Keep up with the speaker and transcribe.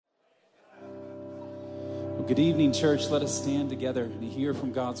Good evening, church. Let us stand together and hear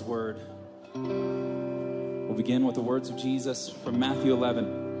from God's word. We'll begin with the words of Jesus from Matthew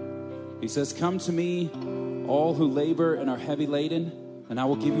 11. He says, "Come to me, all who labor and are heavy laden, and I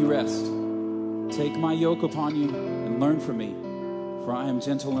will give you rest. Take my yoke upon you and learn from me, for I am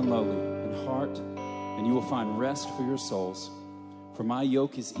gentle and lowly in heart, and you will find rest for your souls. For my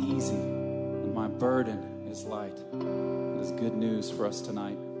yoke is easy and my burden is light." That is good news for us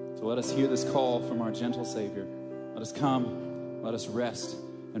tonight. So let us hear this call from our gentle Savior. Let us come, let us rest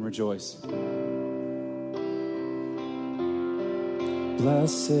and rejoice.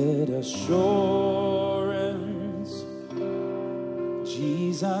 Blessed assurance,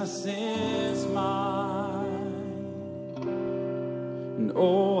 Jesus is mine. And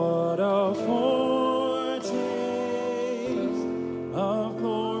oh, what a foretaste of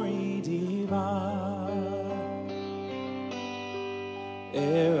glory divine,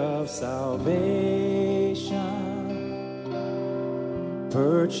 heir of salvation,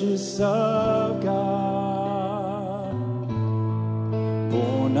 purchase of God,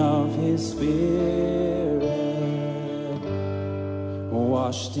 born of His Spirit,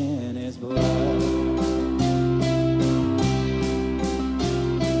 washed in His blood.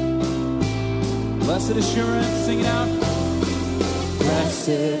 Blessed assurance, sing it out.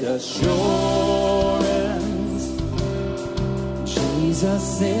 Blessed assurance,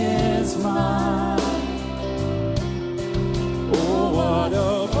 Jesus is mine. Oh, what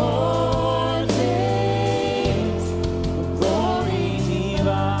a foretaste of glory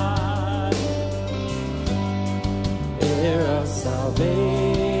divine, heir of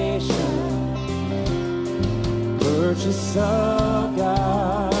salvation, purchase of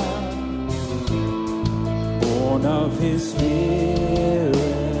God, born of His Spirit,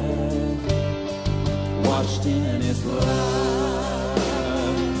 washed in His blood.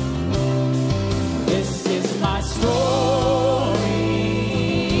 This is my story,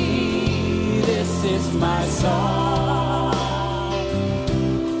 this is my song,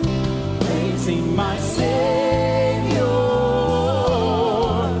 praising my Savior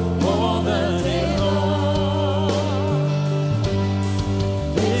all the day long.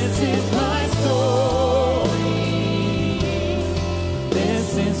 This is my story, this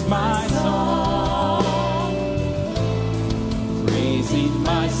is my song, praising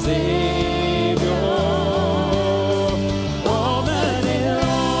my Savior all the day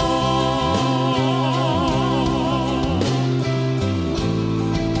long.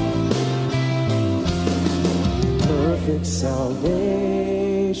 Perfect salvation,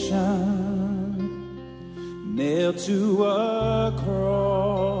 nailed to a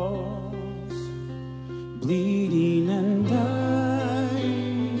cross, bleeding and dying,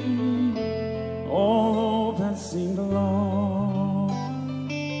 all hope that seemed lost.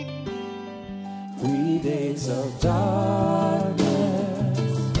 3 days of darkness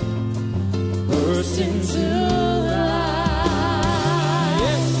burst into light.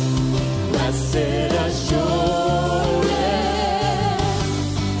 Yes. Blessed assurance,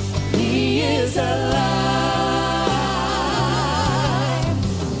 He is alive.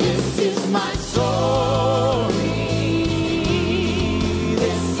 This is my story,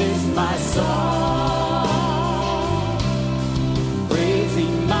 this is my song,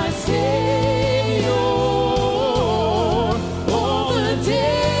 praising my Savior all the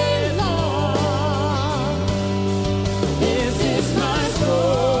day long. This is my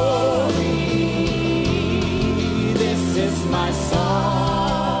story, this is my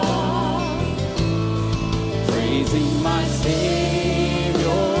song, praising my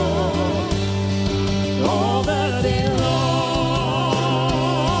Savior all the day long.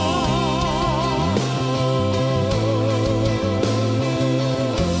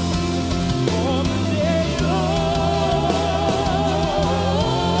 All the day long.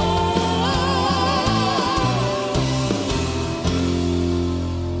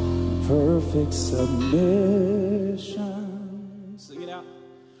 Perfect submission. Sing it out.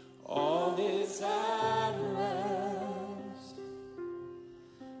 All is at rest.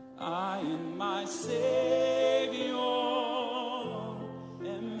 I and my Savior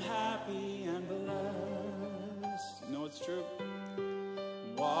am happy and blessed. You know it's true.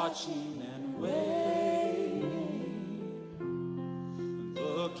 Watching and waiting,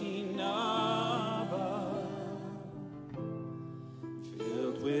 looking above,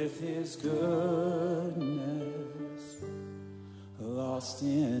 filled with His goodness, lost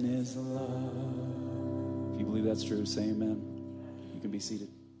in His love. If you believe that's true, say amen. You can be seated.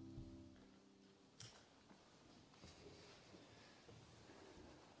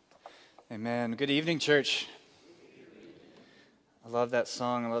 Amen. Good evening, church. I love that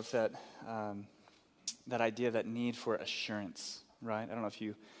song. I love that that idea, that need for assurance, right? I don't know if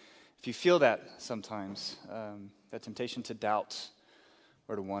you feel that sometimes, that temptation to doubt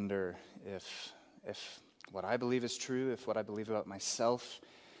or to wonder if what I believe is true, if what I believe about myself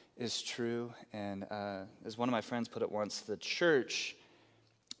is true. And as one of my friends put it once, the church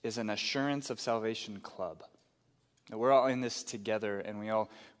is an assurance of salvation club. That we're all in this together, and we all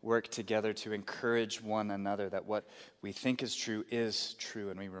work together to encourage one another that what we think is true,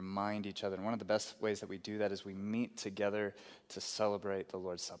 and we remind each other. And one of the best ways that we do that is we meet together to celebrate the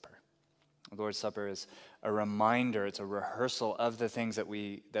Lord's Supper. The Lord's Supper is a reminder, it's a rehearsal of the things that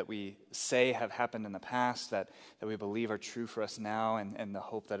we say have happened in the past, that we believe are true for us now, and the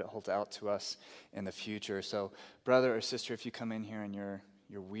hope that it holds out to us in the future. So, brother or sister, if you come in here and you're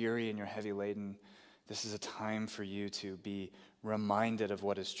weary and you're heavy laden, this is a time for you to be reminded of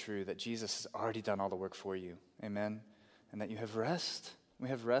what is true, that Jesus has already done all the work for you. Amen? And that you have rest. We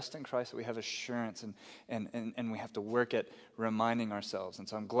have rest in Christ, that we have assurance, and we have to work at reminding ourselves. And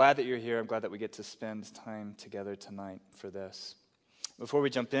so I'm glad that you're here. I'm glad that we get to spend time together tonight for this. Before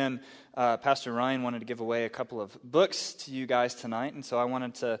we jump in, Pastor Ryan wanted to give away a couple of books to you guys tonight, and so I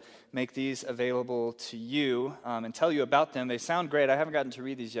wanted to make these available to you and tell you about them. They sound great. I haven't gotten to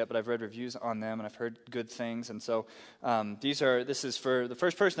read these yet, but I've read reviews on them, and I've heard good things. And so this is for the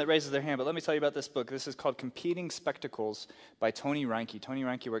first person that raises their hand, but let me tell you about this book. This is called Competing Spectacles by Tony Reinke. Tony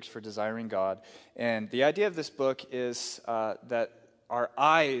Reinke works for Desiring God, and the idea of this book is that our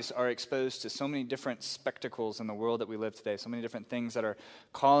eyes are exposed to so many different spectacles in the world that we live today, so many different things that are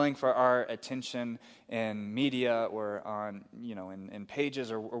calling for our attention in media or on, in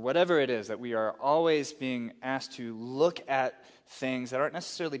pages or whatever it is, that we are always being asked to look at things that aren't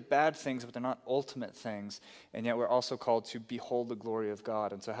necessarily bad things, but they're not ultimate things, and yet we're also called to behold the glory of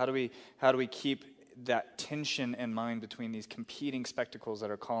God. And so how do we keep that tension in mind between these competing spectacles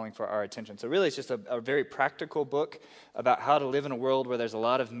that are calling for our attention? So really it's just a very practical book about how to live in a world where there's a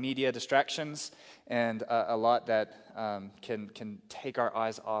lot of media distractions and a lot that can take our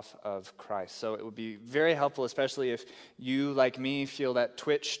eyes off of Christ. So it would be very helpful, especially if you, like me, feel that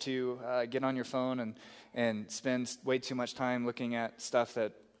twitch to get on your phone and spend way too much time looking at stuff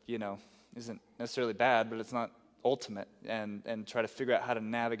that, isn't necessarily bad, but it's not ultimate, and try to figure out how to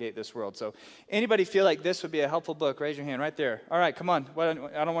navigate this world. So anybody feel like this would be a helpful book? Raise your hand right there. All right, come on.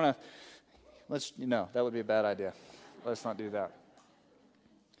 I don't want to, that would be a bad idea. Let's not do that.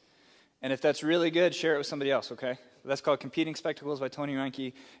 And if that's really good, share it with somebody else, okay? That's called Competing Spectacles by Tony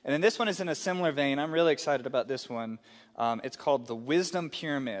Reinke. And then this one is in a similar vein. I'm really excited about this one. It's called The Wisdom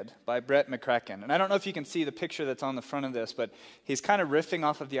Pyramid by Brett McCracken. And I don't know if you can see the picture that's on the front of this, but he's kind of riffing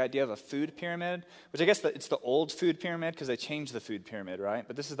off of the idea of a food pyramid, which I guess it's the old food pyramid because they changed the food pyramid, right?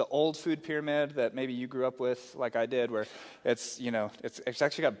 But this is the old food pyramid that maybe you grew up with like I did, where it's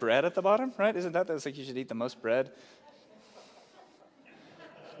actually got bread at the bottom, right? Isn't that's like you should eat the most bread?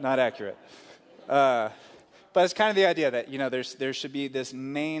 Not accurate. But it's kind of the idea that, there should be this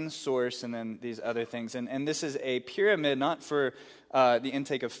main source and then these other things. And this is a pyramid not for the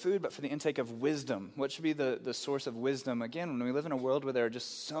intake of food, but for the intake of wisdom. What should be the source of wisdom? Again, when we live in a world where there are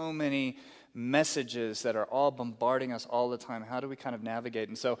just so many messages that are all bombarding us all the time, how do we kind of navigate?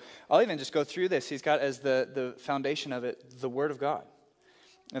 And so I'll even just go through this. He's got as the foundation of it, the Word of God.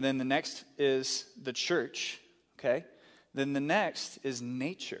 And then the next is the church, okay? Then the next is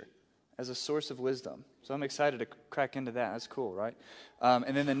nature as a source of wisdom. So I'm excited to crack into that. That's cool, right?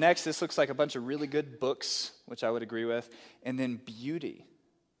 And then the next, this looks like a bunch of really good books, which I would agree with. And then beauty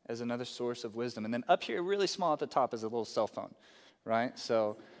as another source of wisdom. And then up here, really small at the top, is a little cell phone, right?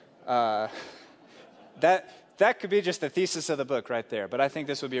 So that could be just the thesis of the book right there. But I think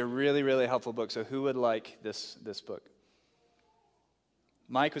this would be a really, really helpful book. So who would like this book?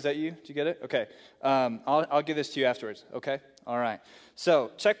 Mike, was that you? Did you get it? Okay. I'll give this to you afterwards, okay? All right.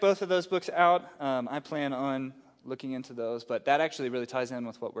 So check both of those books out. I plan on looking into those, but that actually really ties in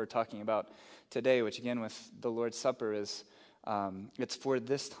with what we're talking about today, which again with the Lord's Supper is it's for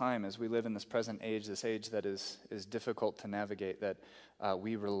this time as we live in this present age, this age that is difficult to navigate, that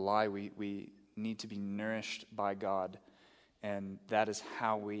we need to be nourished by God, and that is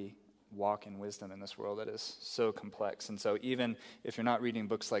how we walk in wisdom in this world that is so complex. And so even if you're not reading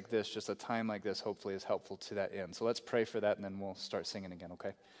books like this, just a time like this hopefully is helpful to that end. So let's pray for that, and then we'll start singing again,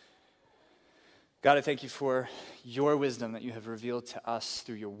 okay? God, I thank you for your wisdom that you have revealed to us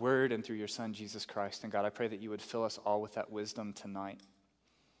through your word and through your Son, Jesus Christ. And God, I pray that you would fill us all with that wisdom tonight.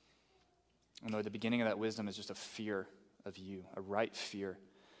 And Lord, the beginning of that wisdom is just a fear of you, a right fear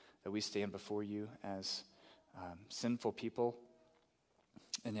that we stand before you as sinful people,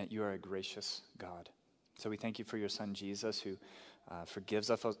 and yet you are a gracious God. So we thank you for your Son, Jesus, who forgives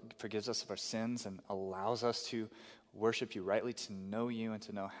us of our sins and allows us to worship you rightly, to know you, and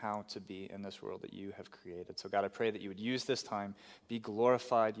to know how to be in this world that you have created. So God, I pray that you would use this time, be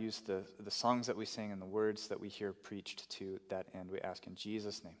glorified, use the songs that we sing and the words that we hear preached to that end. We ask in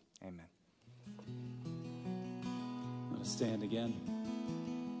Jesus' name, amen. Let us stand again.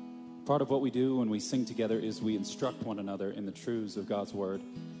 Part of what we do when we sing together is we instruct one another in the truths of God's word.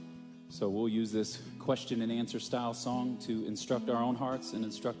 So we'll use this question and answer style song to instruct our own hearts and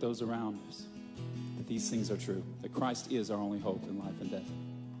instruct those around us that these things are true, that Christ is our only hope in life and death.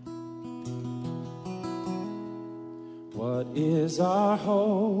 What is our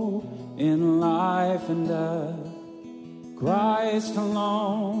hope in life and death? Christ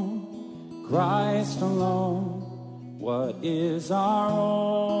alone, Christ alone. What is our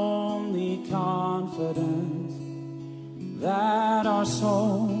only confidence? That our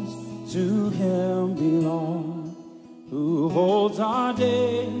souls to him belong, who holds our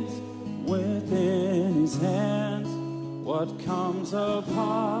days within his hands. What comes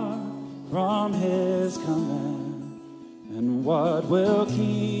apart from his command, and what will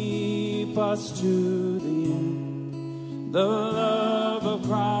keep us to the end? The love of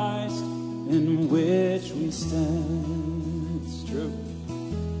Christ in which we stand. It's true.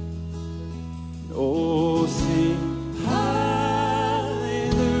 Oh, sing hallelujah,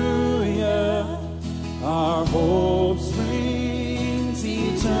 our hope springs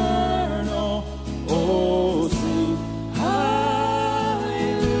eternal. Oh, sing hallelujah,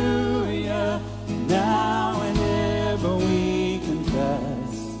 now and ever we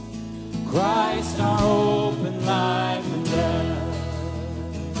confess Christ our hope in life and death.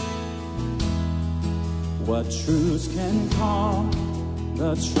 What truths can calm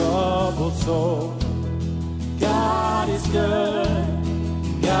the troubled soul? God is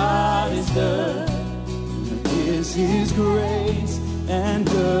good, God is good. Is his grace and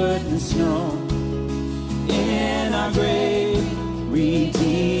goodness known in our great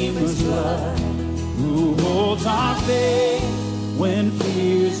Redeemer's blood, who holds our faith when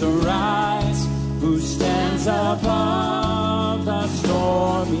fears arise, who stands above the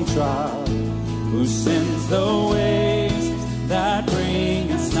stormy trial, who sends the waves that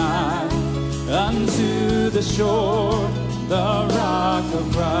bring us nigh unto the shore, the rock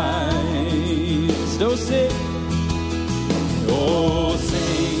of Christ. Oh, sing, oh,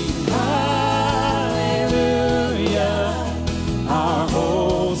 sing hallelujah, our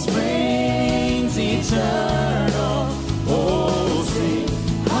hope springs eternal. Oh, sing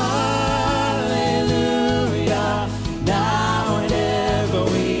hallelujah, now and ever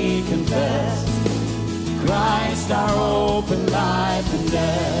we confess Christ our hope in life and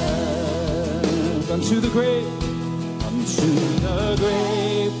death. Unto the grave, unto the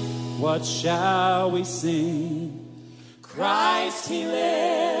grave, what shall we sing? Christ he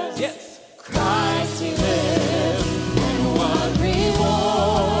lives, yes, Christ he lives. And what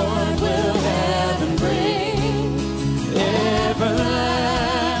reward will heaven bring?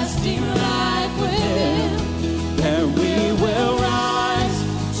 Everlasting life with him. There we will rise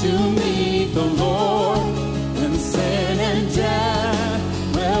to meet the Lord, and sin and death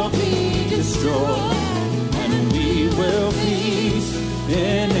will be destroyed, and we will feast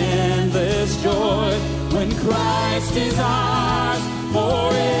in endless joy when Christ is ours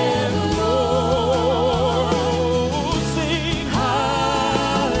forevermore. Sing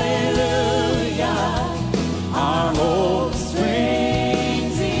hallelujah, our hope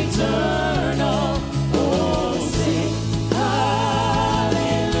springs eternal. Oh, sing hallelujah,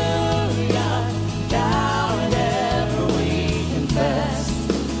 now and ever we confess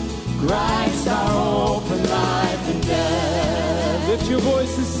Christ our hope in life and death. Lift your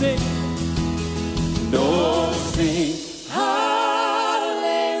voice and sing. Oh, sing hallelujah,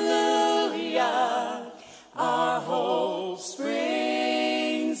 our hope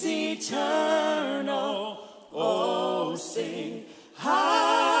springs eternal. Oh, sing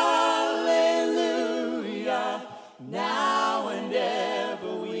hallelujah, now and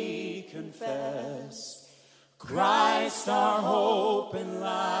ever we confess Christ our hope in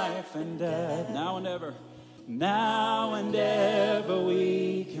life and death. Now and ever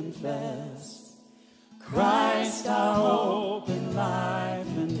we confess Christ our hope in life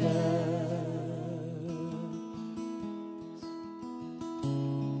and death.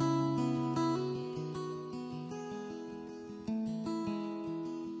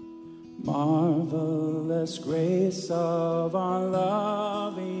 Marvelous grace of our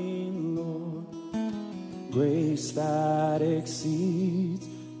loving Lord, grace that exceeds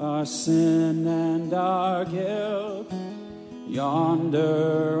our sin and our guilt.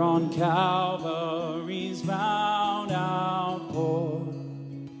 Yonder on Calvary's bound outpour,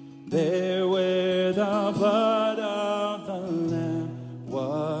 there where the blood of the Lamb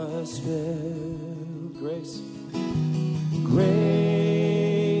was spilled. Grace,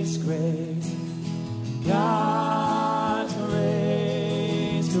 grace, grace, God's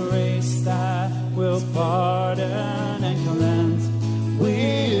grace, grace that will pardon and cleanse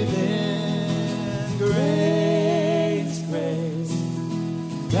within. Grace, grace,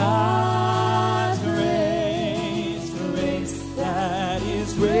 God's grace, grace that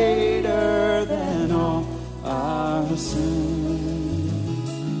is greater than all our sin.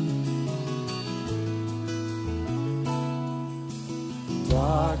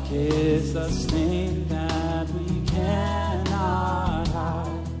 Dark is the stain that we cannot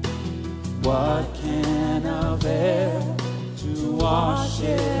hide. What can avail to wash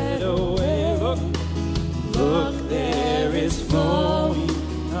it away? Look, look, there is flowing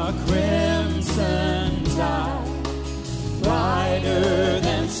a crimson tide, brighter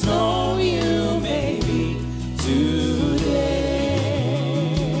than snow you may be today.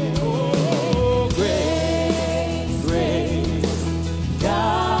 Oh, grace, grace,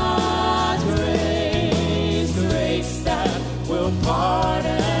 God's grace, grace that will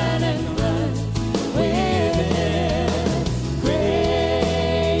pardon and cleanse within.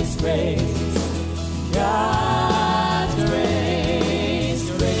 Grace, grace, God's grace,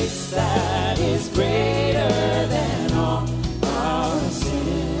 grace that is greater than all our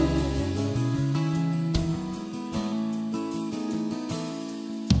sin.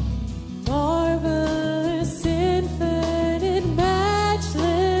 Marvelous, infinite,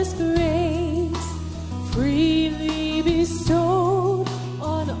 matchless grace, freely bestowed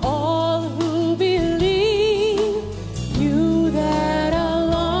on all who believe. You that are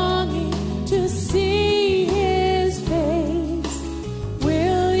longing to see His face,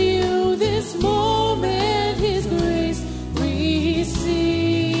 will you this moment His grace receive?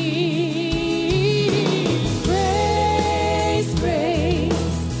 Grace, grace,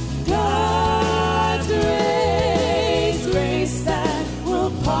 God's grace, grace that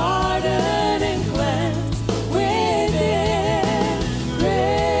will pardon and cleanse within.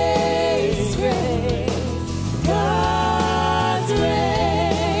 Grace, grace, God's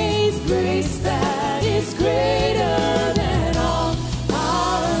grace, grace that is greater than all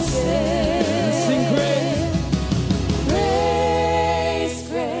our sin. Sing grace. Grace,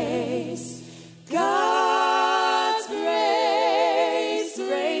 grace, God's grace,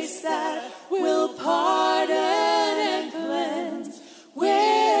 grace that will pardon and cleanse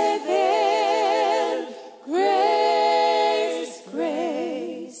within. Grace,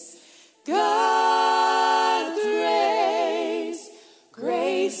 grace, God's grace,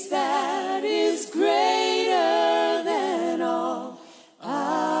 grace that is greater than all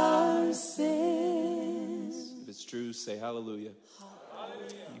our sins. If it's true, say hallelujah.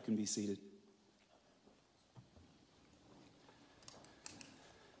 You can be seated.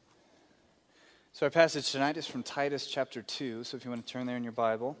 So our passage tonight is from Titus chapter 2. So if you want to turn there in your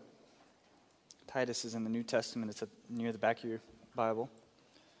Bible. Titus is in the New Testament. It's near the back of your Bible.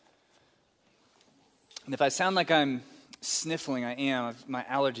 And if I sound like I'm sniffling, I am. My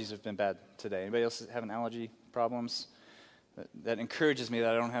allergies have been bad today. Anybody else having allergy problems? That encourages me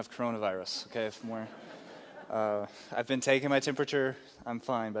that I don't have coronavirus. Okay, I've been taking my temperature. I'm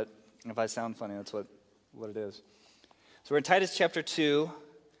fine, but if I sound funny, that's what it is. So we're in Titus chapter 2.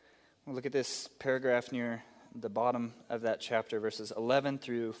 We'll look at this paragraph near the bottom of that chapter, verses 11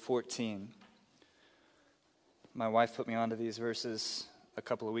 through 14. My wife put me onto these verses a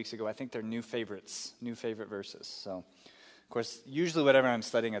couple of weeks ago. I think they're new favorite verses. So, of course, usually whatever I'm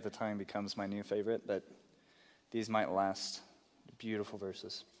studying at the time becomes my new favorite, but these might last. Beautiful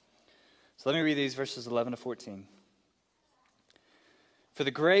verses. So let me read these verses 11 to 14. For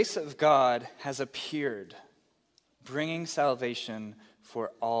the grace of God has appeared, bringing salvation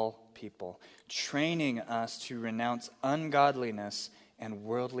for all people, training us to renounce ungodliness and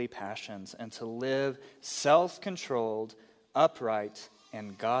worldly passions, and to live self-controlled, upright,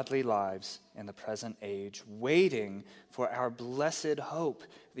 and godly lives in the present age, waiting for our blessed hope,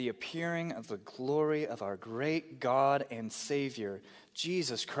 the appearing of the glory of our great God and Savior,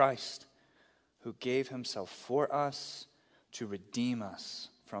 Jesus Christ, who gave himself for us to redeem us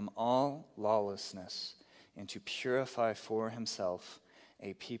from all lawlessness and to purify for himself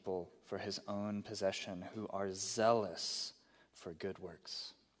a people for his own possession who are zealous for good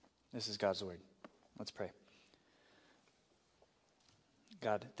works. This is God's word. Let's pray.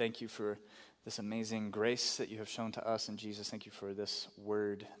 God, thank you for this amazing grace that you have shown to us. And Jesus, thank you for this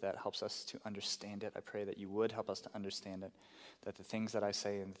word that helps us to understand it. I pray that you would help us to understand it, that the things that I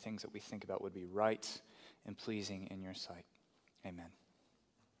say and the things that we think about would be right and pleasing in your sight. Amen.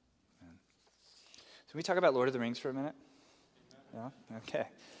 Can we talk about Lord of the Rings for a minute? Yeah? Okay.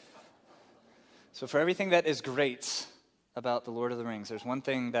 So for everything that is great about the Lord of the Rings, there's one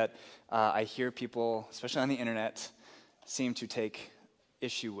thing that I hear people, especially on the internet, seem to take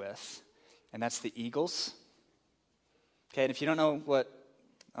issue with, and that's the eagles. Okay, and if you don't know what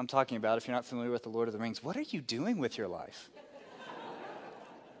I'm talking about, if you're not familiar with the Lord of the Rings, what are you doing with your life?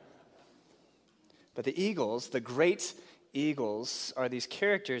 But the eagles, the great eagles, are these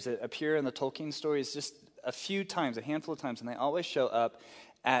characters that appear in the Tolkien stories just a few times, a handful of times, and they always show up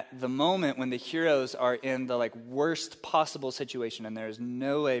at the moment when the heroes are in the worst possible situation and there's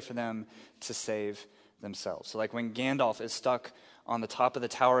no way for them to save themselves. So when Gandalf is stuck on the top of the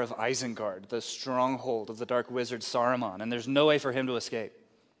Tower of Isengard, the stronghold of the dark wizard Saruman, and there's no way for him to escape.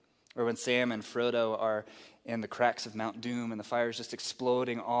 Or when Sam and Frodo are in the cracks of Mount Doom and the fire is just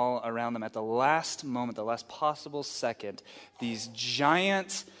exploding all around them at the last moment, the last possible second, these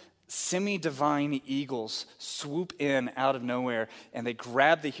giant semi-divine eagles swoop in out of nowhere, and they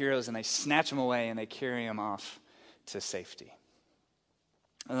grab the heroes and they snatch them away and they carry them off to safety.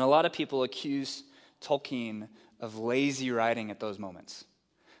 And a lot of people accuse Tolkien of lazy writing at those moments.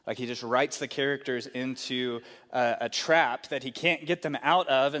 He just writes the characters into a trap that he can't get them out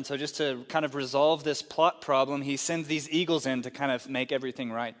of, and so just to kind of resolve this plot problem, he sends these eagles in to kind of make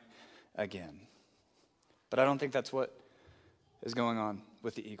everything right again. But I don't think that's what is going on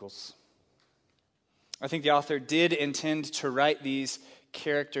with the eagles. I think the author did intend to write these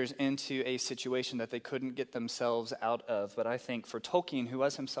characters into a situation that they couldn't get themselves out of, but I think for Tolkien, who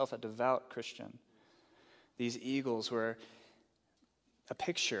was himself a devout Christian, these eagles were a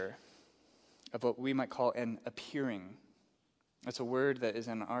picture of what we might call an appearing. It's a word that is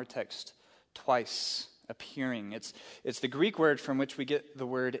in our text twice, appearing. It's the Greek word from which we get the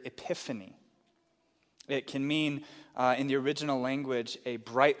word epiphany. It can mean, in the original language, a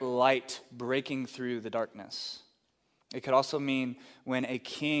bright light breaking through the darkness. It could also mean when a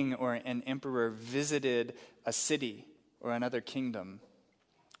king or an emperor visited a city or another kingdom.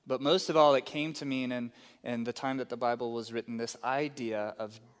 But most of all, it came to mean in the time that the Bible was written, this idea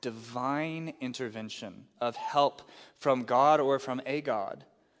of divine intervention, of help from God or from a God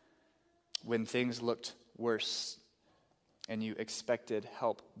when things looked worse and you expected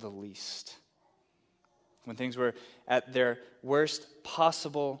help the least. When things were at their worst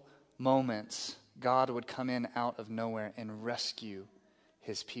possible moments, God would come in out of nowhere and rescue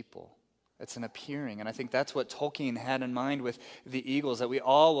his people. It's an appearing, and I think that's what Tolkien had in mind with the eagles, that we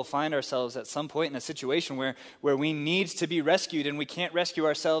all will find ourselves at some point in a situation where we need to be rescued, and we can't rescue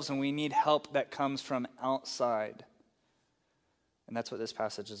ourselves, and we need help that comes from outside. And that's what this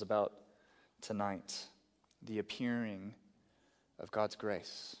passage is about tonight, the appearing of God's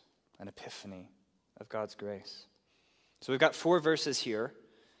grace, an epiphany of God's grace. So we've got 4 verses here,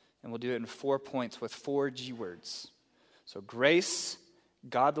 and we'll do it in 4 points with 4 G words. So grace,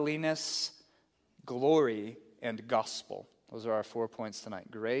 godliness, glory, and gospel. Those are our 4 points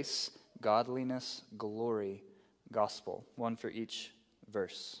tonight. Grace, godliness, glory, gospel. 1 for each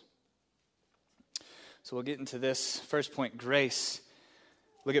verse. So we'll get into this first point, grace.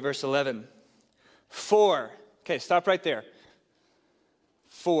 Look at verse 11. 4. Okay, stop right there.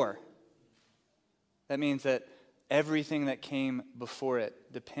 4. That means that everything that came before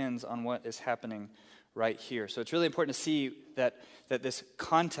it depends on what is happening right here. So it's really important to see that this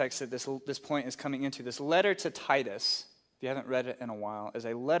context that this point is coming into, this letter to Titus, if you haven't read it in a while, is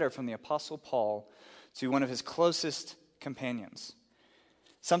a letter from the Apostle Paul to one of his closest companions.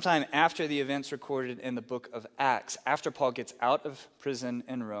 Sometime after the events recorded in the book of Acts, after Paul gets out of prison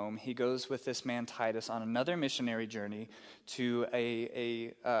in Rome, he goes with this man Titus on another missionary journey to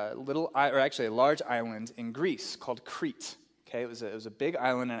a large island in Greece called Crete. Okay, it was a big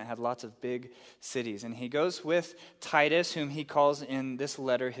island, and it had lots of big cities. And he goes with Titus, whom he calls in this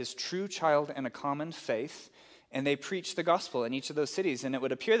letter his true child in a common faith, and they preach the gospel in each of those cities. And it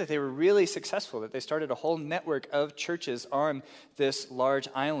would appear that they were really successful, that they started a whole network of churches on this large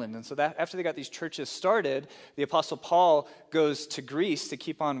island. And so that after they got these churches started, the Apostle Paul goes to Greece to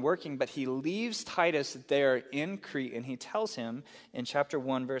keep on working, but he leaves Titus there in Crete, and he tells him in chapter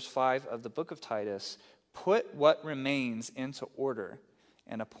 1, verse 5 of the book of Titus, put what remains into order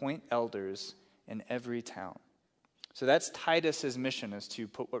and appoint elders in every town. So that's Titus's mission, is to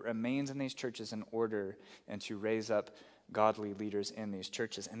put what remains in these churches in order and to raise up godly leaders in these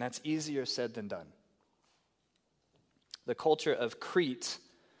churches. And that's easier said than done. The culture of Crete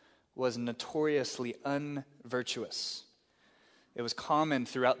was notoriously unvirtuous. It was common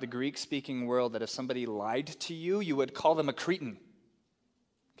throughout the Greek-speaking world that if somebody lied to you, you would call them a Cretan.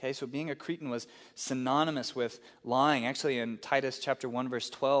 Okay, so being a Cretan was synonymous with lying. Actually, in Titus chapter 1, verse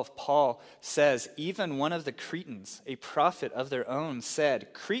 12, Paul says, even one of the Cretans, a prophet of their own,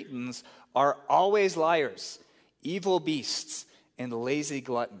 said, Cretans are always liars, evil beasts, and lazy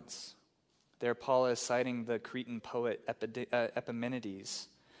gluttons. There Paul is citing the Cretan poet Epimenides.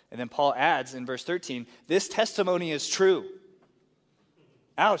 And then Paul adds in verse 13, this testimony is true.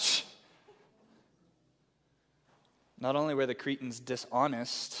 Ouch. Not only were the Cretans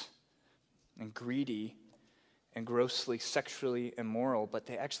dishonest and greedy and grossly sexually immoral, but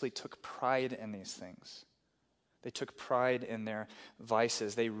they actually took pride in these things. They took pride in their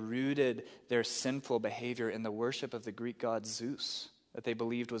vices. They rooted their sinful behavior in the worship of the Greek god Zeus, that they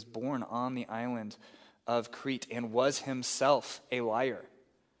believed was born on the island of Crete and was himself a liar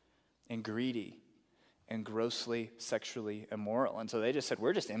and greedy and grossly sexually immoral. And so they just said,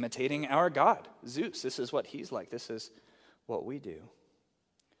 we're just imitating our God, Zeus. This is what he's like. This is what we do.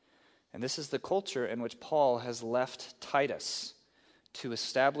 And this is the culture in which Paul has left Titus to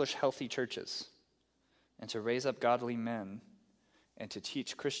establish healthy churches and to raise up godly men and to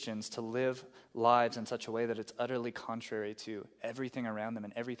teach Christians to live lives in such a way that it's utterly contrary to everything around them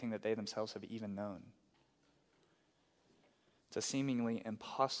and everything that they themselves have even known. It's a seemingly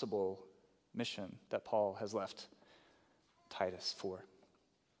impossible mission that Paul has left Titus for.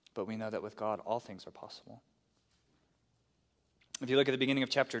 But we know that with God, all things are possible. If you look at the beginning of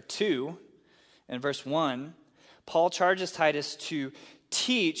chapter 2, in verse 1, Paul charges Titus to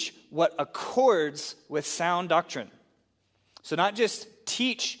teach what accords with sound doctrine. So not just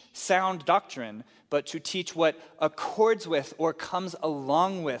teach sound doctrine, but to teach what accords with or comes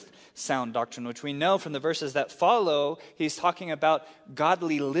along with sound doctrine, which we know from the verses that follow, he's talking about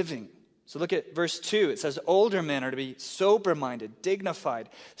godly living. So look at verse 2. It says, older men are to be sober-minded, dignified,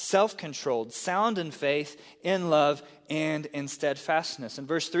 self-controlled, sound in faith, in love, and in steadfastness. In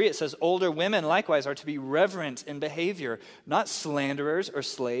verse 3, it says, older women likewise are to be reverent in behavior, not slanderers or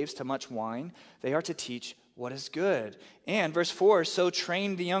slaves to much wine. They are to teach what is good. And verse 4, so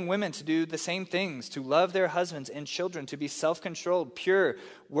train the young women to do the same things, to love their husbands and children, to be self-controlled, pure,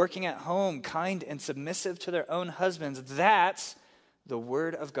 working at home, kind and submissive to their own husbands, that the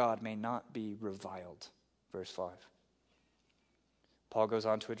word of God may not be reviled. Verse 5. Paul goes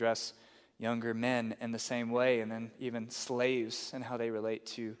on to address younger men in the same way, and then even slaves and how they relate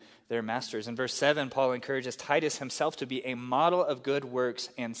to their masters. In verse 7, Paul encourages Titus himself to be a model of good works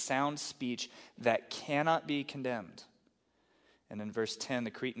and sound speech that cannot be condemned. And in verse 10,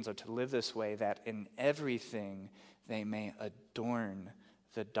 the Cretans are to live this way, that in everything they may adorn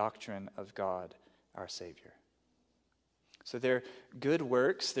the doctrine of God, our Savior. So their good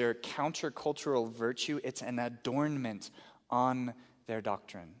works, their countercultural virtue, it's an adornment on their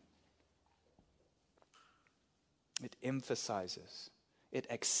doctrine. It emphasizes, it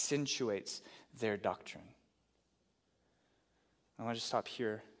accentuates their doctrine. I want to stop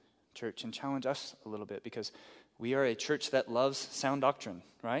here, church, and challenge us a little bit, because we are a church that loves sound doctrine,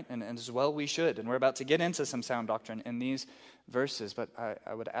 right? And as well we should. And we're about to get into some sound doctrine in these verses, but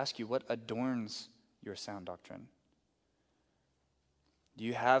I would ask you, what adorns your sound doctrine? Do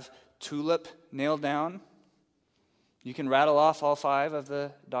you have TULIP nailed down? You can rattle off all 5 of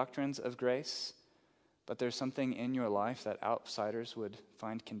the doctrines of grace, but there's something in your life that outsiders would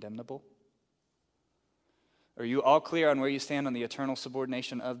find condemnable? Are you all clear on where you stand on the eternal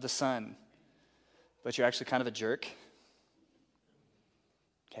subordination of the Son, but you're actually kind of a jerk?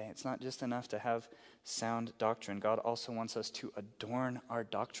 Okay, it's not just enough to have sound doctrine. God also wants us to adorn our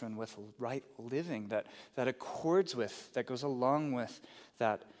doctrine with right living that accords with, that goes along with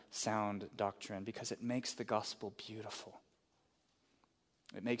that sound doctrine, because it makes the gospel beautiful.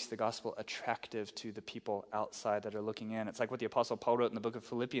 It makes the gospel attractive to the people outside that are looking in. It's like what the Apostle Paul wrote in the book of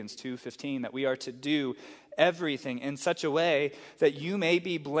Philippians 2:15, that we are to do everything in such a way that you may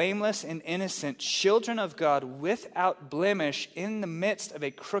be blameless and innocent, children of God without blemish in the midst of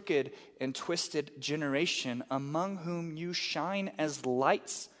a crooked and twisted generation, among whom you shine as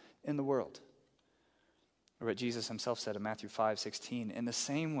lights in the world. Or what Jesus himself said in Matthew 5:16, in the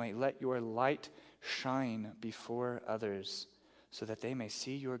same way, let your light shine before others, so that they may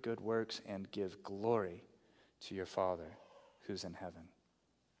see your good works and give glory to your Father who's in heaven.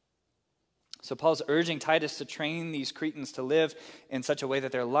 So Paul's urging Titus to train these Cretans to live in such a way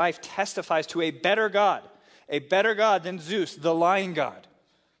that their life testifies to a better God than Zeus, the lying God,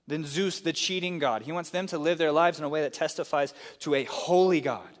 than Zeus, the cheating God. He wants them to live their lives in a way that testifies to a holy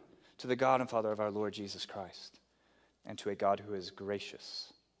God, to the God and Father of our Lord Jesus Christ, and to a God who is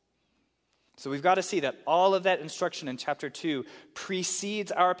gracious. So we've got to see that all of that instruction in chapter 2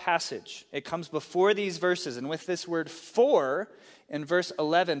 precedes our passage. It comes before these verses. And with this word "for" in verse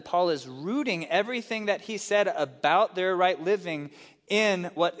 11, Paul is rooting everything that he said about their right living in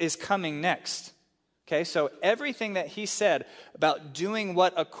what is coming next. Okay, so everything that he said about doing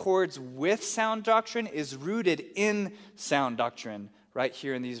what accords with sound doctrine is rooted in sound doctrine right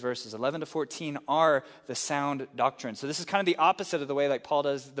here in these verses. 11 to 14 are the sound doctrine. So this is kind of the opposite of the way like Paul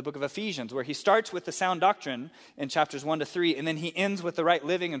does the book of Ephesians, where he starts with the sound doctrine in chapters 1 to 3, and then he ends with the right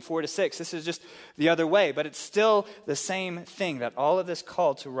living in 4 to 6. This is just the other way, but it's still the same thing, that all of this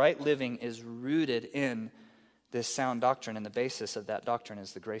call to right living is rooted in this sound doctrine, and the basis of that doctrine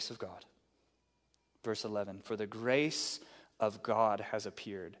is the grace of God. Verse 11, for the grace of God has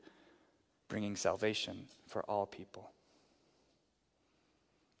appeared, bringing salvation for all people.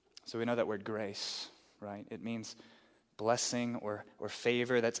 So we know that word grace, right? It means blessing or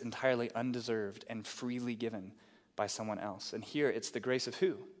favor that's entirely undeserved and freely given by someone else. And here it's the grace of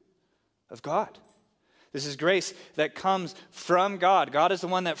who? Of God. This is grace that comes from God. God is the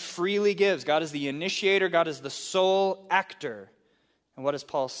one that freely gives. God is the initiator. God is the sole actor. And what does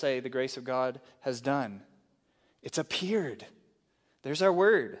Paul say the grace of God has done? It's appeared. There's our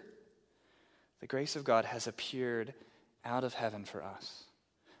word. The grace of God has appeared out of heaven for us,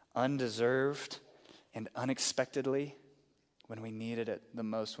 undeserved and unexpectedly, when we needed it the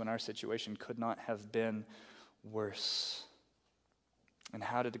most, when our situation could not have been worse. And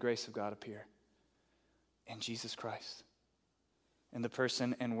how did the grace of God appear? In Jesus Christ, in the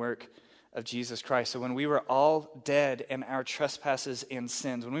person and work of Jesus Christ. So when we were all dead in our trespasses and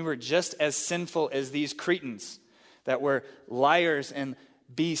sins, when we were just as sinful as these Cretans that were liars and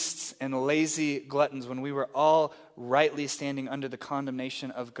beasts and lazy gluttons, when we were all rightly standing under the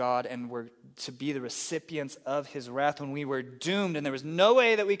condemnation of God and were to be the recipients of his wrath, when we were doomed and there was no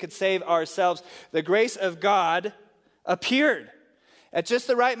way that we could save ourselves, the grace of God appeared. At just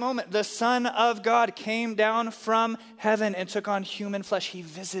the right moment, the Son of God came down from heaven and took on human flesh. He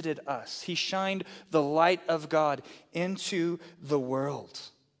visited us. He shined the light of God into the world.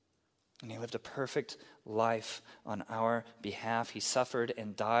 And he lived a perfect life on our behalf. He suffered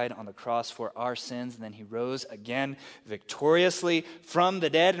and died on the cross for our sins, and then he rose again victoriously from the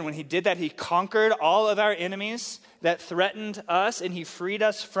dead. And when he did that, he conquered all of our enemies that threatened us, and he freed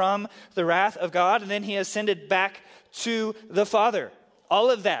us from the wrath of God, and then he ascended back to the Father. All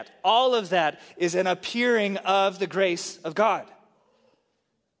of that is an appearing of the grace of God.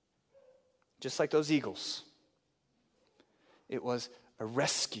 Just like those eagles. It was a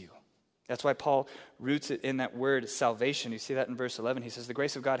rescue. That's why Paul roots it in that word salvation. You see that in verse 11. He says, the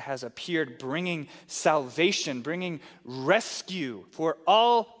grace of God has appeared, bringing salvation, bringing rescue for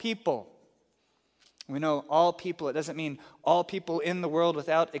all people. We know all people, it doesn't mean all people in the world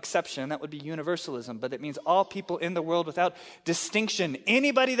without exception. That would be universalism. But it means all people in the world without distinction.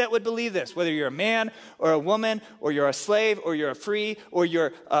 Anybody that would believe this, whether you're a man or a woman, or you're a slave, or you're a free, or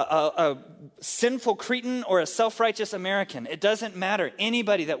you're a sinful Cretan or a self-righteous American. It doesn't matter.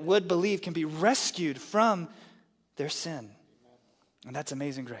 Anybody that would believe can be rescued from their sin. And that's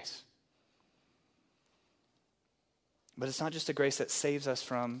amazing grace. But it's not just a grace that saves us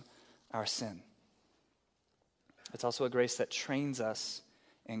from our sin. It's also a grace that trains us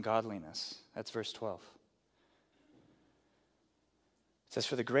in godliness. That's verse 12. It says,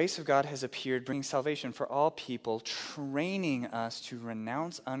 for the grace of God has appeared, bringing salvation for all people, training us to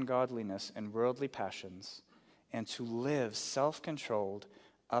renounce ungodliness and worldly passions, and to live self-controlled,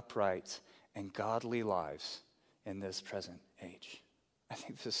 upright, and godly lives in this present age. I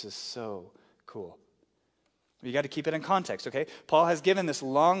think this is so cool. You got to keep it in context, okay? Paul has given this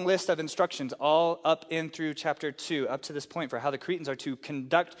long list of instructions all up in through chapter 2, up to this point, for how the Cretans are to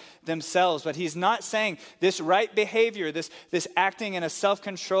conduct themselves. But he's not saying this right behavior, this acting in a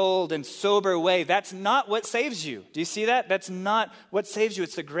self-controlled and sober way, that's not what saves you. Do you see that? That's not what saves you.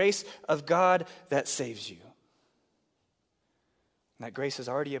 It's the grace of God that saves you. And that grace has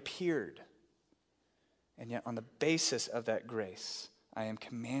already appeared. And yet on the basis of that grace, I am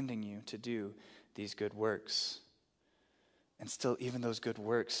commanding you to do these good works. And still, even those good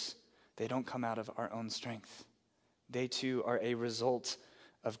works, they don't come out of our own strength. They too are a result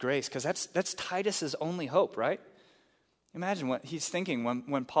of grace, because that's Titus's only hope, right? Imagine what he's thinking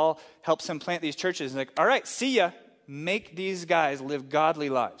when Paul helps him plant these churches. He's like, all right, see ya. Make these guys live godly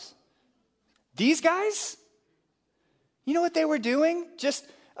lives. These guys? You know what they were doing just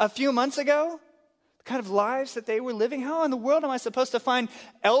a few months ago? The kind of lives that they were living. How in the world am I supposed to find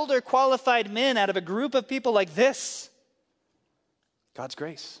elder qualified men out of a group of people like this? God's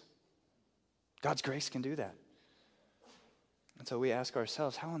grace. God's grace can do that. And so we ask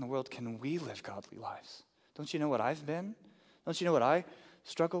ourselves, how in the world can we live godly lives? Don't you know what I've been? Don't you know what I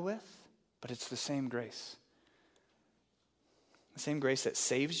struggle with? But it's the same grace. The same grace that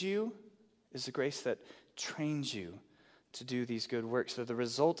saves you is the grace that trains you to do these good works. They're the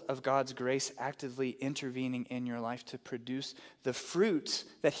result of God's grace actively intervening in your life to produce the fruit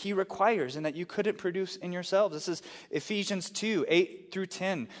that he requires and that you couldn't produce in yourselves. This is Ephesians 2, 8 through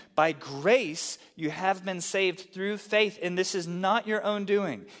 10. By grace you have been saved through faith, and this is not your own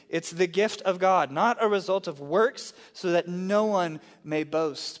doing. It's the gift of God, not a result of works, so that no one may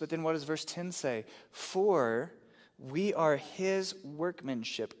boast. But then what does verse 10 say? For we are his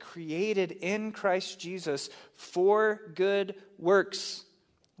workmanship, created in Christ Jesus for good works,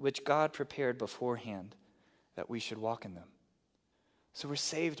 which God prepared beforehand that we should walk in them. So we're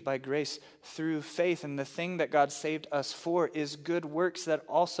saved by grace through faith, and the thing that God saved us for is good works that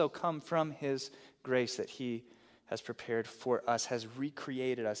also come from his grace that he has prepared for us, has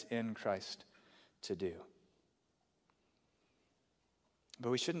recreated us in Christ to do. But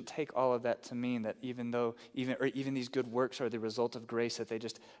we shouldn't take all of that to mean that even these good works are the result of grace, that they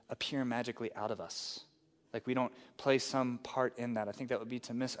just appear magically out of us. Like we don't play some part in that. I think that would be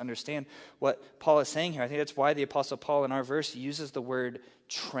to misunderstand what Paul is saying here. I think that's why the Apostle Paul in our verse uses the word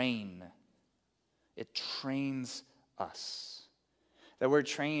train. It trains us. That word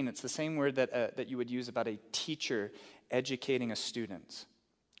train, it's the same word that you would use about a teacher educating a student,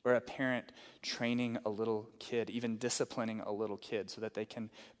 or a parent training a little kid, even disciplining a little kid so that they can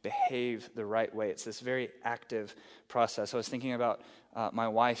behave the right way. It's this very active process. I was thinking about my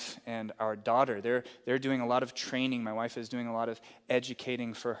wife and our daughter. They're doing a lot of training. My wife is doing a lot of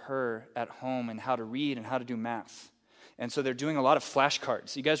educating for her at home and how to read and how to do math. And so they're doing a lot of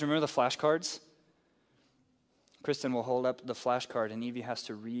flashcards. You guys remember the flashcards? Kristen will hold up the flashcard and Evie has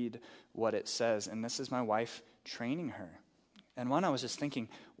to read what it says. And this is my wife training her. And I was just thinking,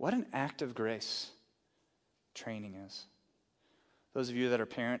 what an act of grace training is. Those of you that are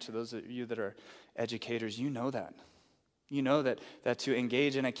parents or those of you that are educators, you know that. You know that to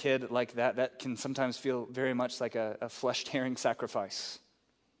engage in a kid like that can sometimes feel very much like a flesh-tearing sacrifice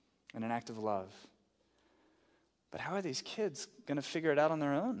and an act of love. But how are these kids going to figure it out on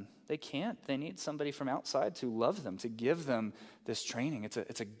their own? They can't. They need somebody from outside to love them, to give them this training. It's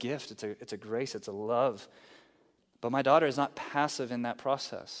a gift. It's a grace. It's a love. But my daughter is not passive in that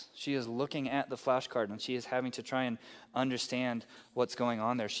process. She is looking at the flashcard and she is having to try and understand what's going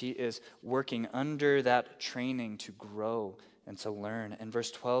on there. She is working under that training to grow and to learn. And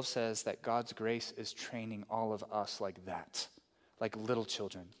verse 12 says that God's grace is training all of us like that, like little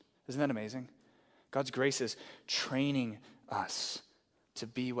children. Isn't that amazing? God's grace is training us to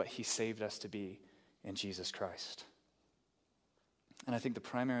be what he saved us to be in Jesus Christ. And I think the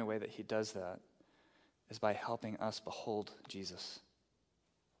primary way that he does that is by helping us behold Jesus.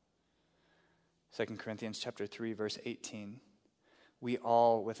 2 Corinthians chapter 3, verse 18. We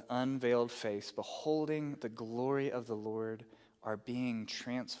all, with unveiled face, beholding the glory of the Lord, are being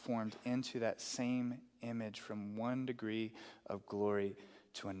transformed into that same image from one degree of glory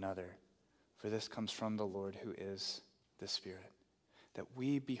to another. For this comes from the Lord who is the Spirit. That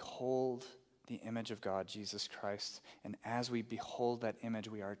we behold the image of God, Jesus Christ, and as we behold that image,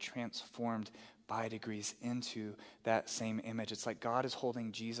 we are transformed by degrees into that same image. It's like God is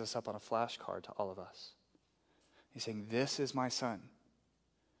holding Jesus up on a flashcard to all of us. He's saying, this is my son.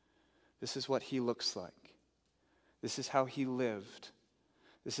 This is what he looks like. This is how he lived.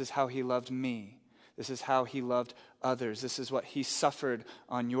 This is how he loved me. This is how he loved others. This is what he suffered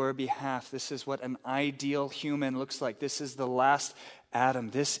on your behalf. This is what an ideal human looks like. This is the last Adam.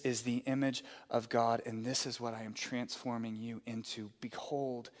 This is the image of God, and this is what I am transforming you into.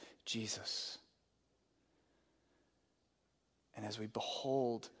 Behold Jesus. And as we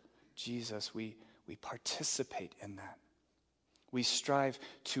behold Jesus, we participate in that. We strive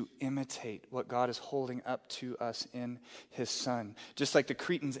to imitate what God is holding up to us in his Son. Just like the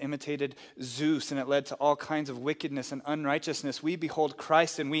Cretans imitated Zeus and it led to all kinds of wickedness and unrighteousness, we behold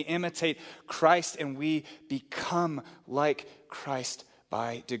Christ and we imitate Christ and we become like Christ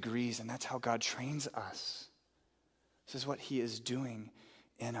by degrees. And that's how God trains us. This is what he is doing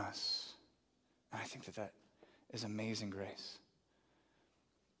in us. And I think that is amazing grace.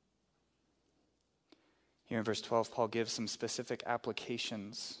 Here in verse 12, Paul gives some specific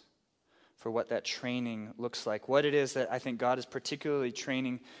applications for what that training looks like, what it is that I think God is particularly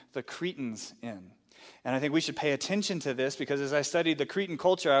training the Cretans in. And I think we should pay attention to this because as I studied the Cretan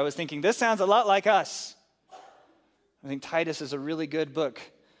culture, I was thinking, this sounds a lot like us. I think Titus is a really good book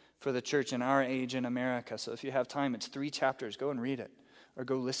for the church in our age in America. So if you have time, it's 3 chapters. Go and read it or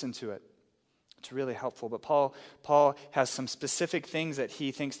go listen to it. It's really helpful. But Paul has some specific things that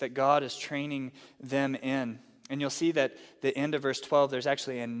he thinks that God is training them in. And you'll see that the end of verse 12, there's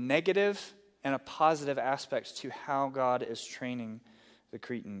actually a negative and a positive aspect to how God is training the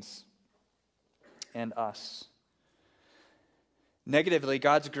Cretans and us. Negatively,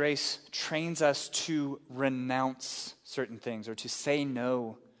 God's grace trains us to renounce certain things or to say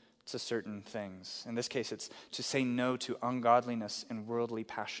no to certain things. In this case, it's to say no to ungodliness and worldly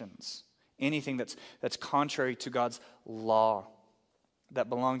passions. Anything that's contrary to God's law that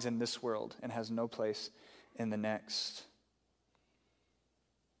belongs in this world and has no place in the next.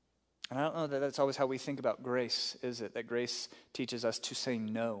 And I don't know that that's always how we think about grace, is it? That grace teaches us to say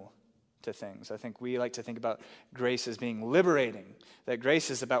no to things. I think we like to think about grace as being liberating. That grace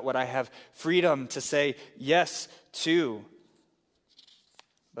is about what I have freedom to say yes to.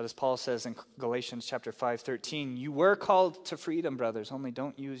 But as Paul says in Galatians chapter 5:13, you were called to freedom, brothers, only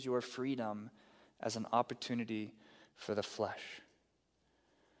don't use your freedom as an opportunity for the flesh.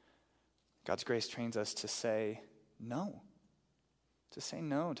 God's grace trains us to say no. To say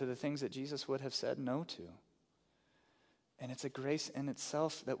no to the things that Jesus would have said no to. And it's a grace in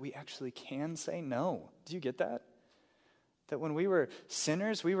itself that we actually can say no. Do you get that? That when we were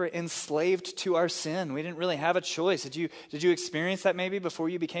sinners, we were enslaved to our sin. We didn't really have a choice. Did you experience that maybe before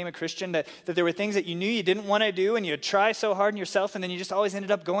you became a Christian? That there were things that you knew you didn't want to do and you'd try so hard in yourself and then you just always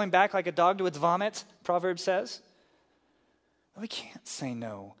ended up going back like a dog to its vomit, Proverbs says? We can't say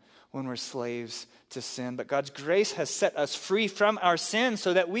no when we're slaves to sin. But God's grace has set us free from our sin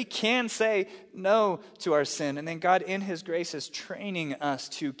so that we can say no to our sin. And then God in his grace is training us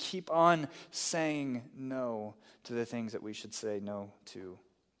to keep on saying no to the things that we should say no to.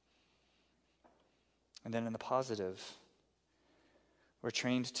 And then in the positive, we're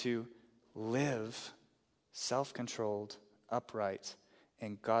trained to live self-controlled, upright,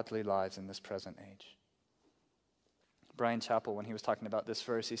 and godly lives in this present age. Brian Chappell, when he was talking about this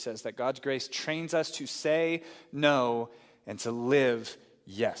verse, he says that God's grace trains us to say no and to live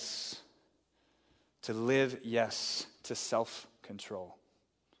yes. To live yes to self-control.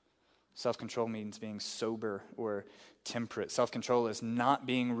 Self-control means being sober or temperate. Self-control is not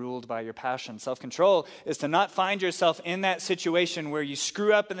being ruled by your passion. Self-control is to not find yourself in that situation where you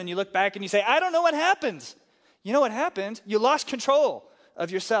screw up and then you look back and you say, I don't know what happened. You know what happened? You lost control of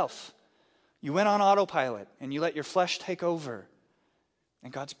yourself. You went on autopilot and you let your flesh take over.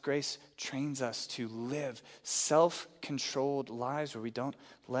 And God's grace trains us to live self-controlled lives where we don't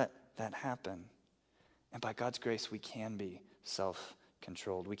let that happen. And by God's grace, we can be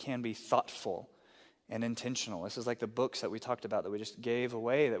self-controlled. We can be thoughtful and intentional. This is like the books that we talked about that we just gave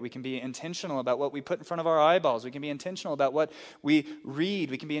away, that we can be intentional about what we put in front of our eyeballs. We can be intentional about what we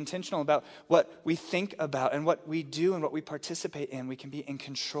read. We can be intentional about what we think about and what we do and what we participate in. We can be in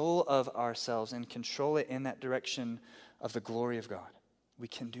control of ourselves and control it in that direction of the glory of God. We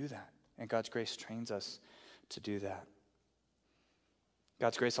can do that. And God's grace trains us to do that.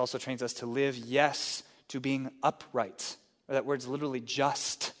 God's grace also trains us to live yes to being upright. That word's literally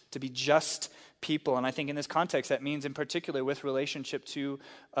just, to be just people. And I think in this context, that means in particular with relationship to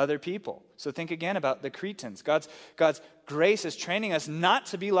other people. So think again about the Cretans. God's grace is training us not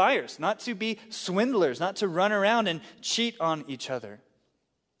to be liars, not to be swindlers, not to run around and cheat on each other.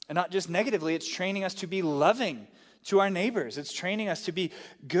 And not just negatively, it's training us to be loving to our neighbors. It's training us to be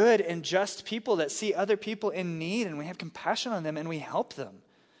good and just people that see other people in need and we have compassion on them and we help them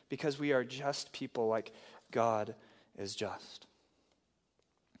because we are just people like God is just.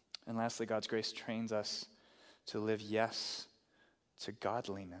 And lastly, God's grace trains us to live yes to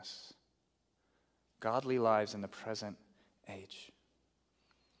godliness. Godly lives in the present age.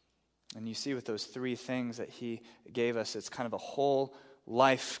 And you see with those three things that he gave us, it's kind of a whole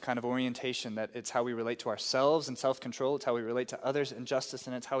life kind of orientation, that it's how we relate to ourselves in self-control, it's how we relate to others in justice,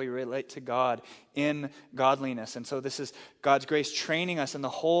 and it's how we relate to God in godliness. And so this is God's grace training us in the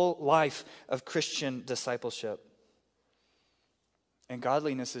whole life of Christian discipleship. And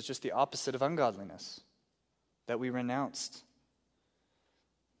godliness is just the opposite of ungodliness that we renounced.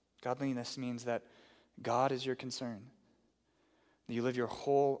 Godliness means that God is your concern. That you live your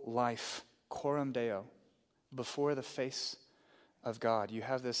whole life, coram Deo, before the face of God. You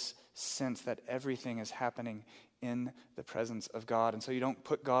have this sense that everything is happening in the presence of God. And so you don't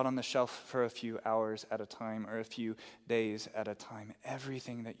put God on the shelf for a few hours at a time or a few days at a time.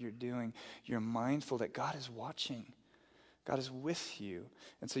 Everything that you're doing, you're mindful that God is watching. God is with you.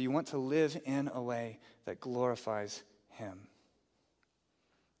 And so you want to live in a way that glorifies him.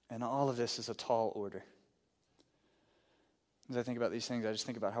 And all of this is a tall order. As I think about these things, I just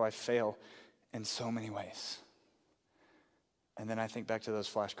think about how I fail in so many ways. And then I think back to those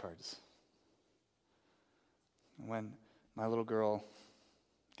flashcards. When my little girl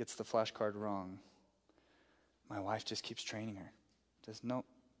gets the flashcard wrong, my wife just keeps training her. Just, nope,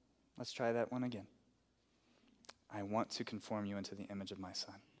 let's try that one again. I want to conform you into the image of my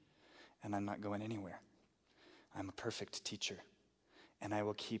Son, and I'm not going anywhere. I'm a perfect teacher, and I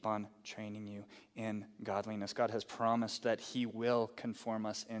will keep on training you in godliness. God has promised that he will conform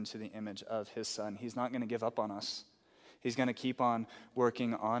us into the image of his Son. He's not going to give up on us. He's going to keep on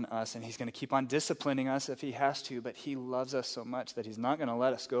working on us, and he's going to keep on disciplining us if he has to, but he loves us so much that he's not going to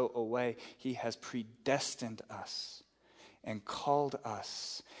let us go away. He has predestined us and called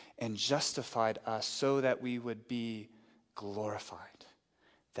us and justified us so that we would be glorified.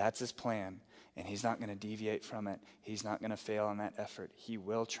 That's his plan, and he's not going to deviate from it. He's not going to fail in that effort. He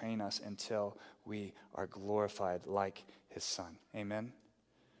will train us until we are glorified like his Son. Amen?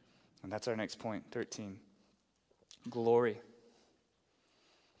 And that's our next point, 13. Glory.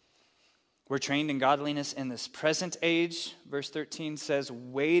 We're trained in godliness in this present age. Verse 13 says,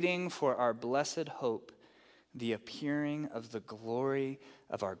 waiting for our blessed hope, the appearing of the glory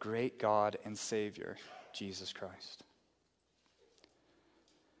of our great God and Savior, Jesus Christ.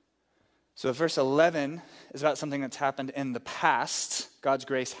 So verse 11 is about something that's happened in the past. God's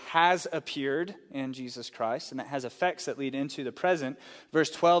grace has appeared in Jesus Christ, and that has effects that lead into the present. Verse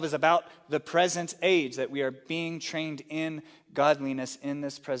 12 is about the present age, that we are being trained in godliness in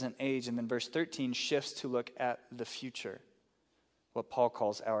this present age. And then verse 13 shifts to look at the future, what Paul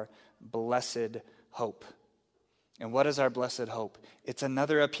calls our blessed hope. And what is our blessed hope? It's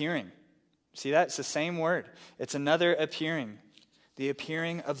another appearing. See that? It's the same word. It's another appearing. The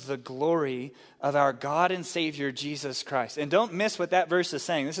appearing of the glory of our God and Savior, Jesus Christ. And don't miss what that verse is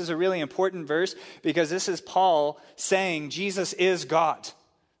saying. This is a really important verse because this is Paul saying Jesus is God.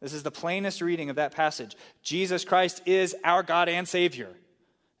 This is the plainest reading of that passage. Jesus Christ is our God and Savior,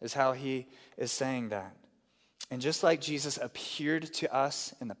 is how he is saying that. And just like Jesus appeared to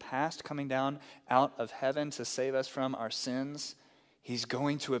us in the past, coming down out of heaven to save us from our sins, he's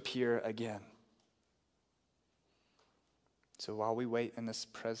going to appear again. So while we wait in this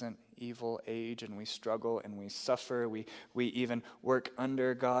present evil age and we struggle and we suffer, we even work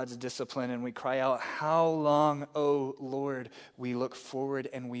under God's discipline and we cry out, how long, O Lord? We look forward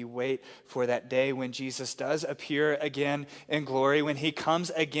and we wait for that day when Jesus does appear again in glory, when he comes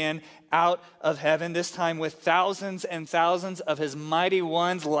again out of heaven, this time with thousands and thousands of his mighty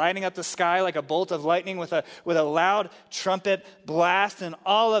ones lighting up the sky like a bolt of lightning with a loud trumpet blast. And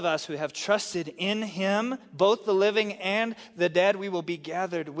all of us who have trusted in him, both the living and the dead, we will be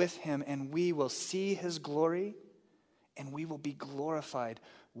gathered with him and we will see his glory and we will be glorified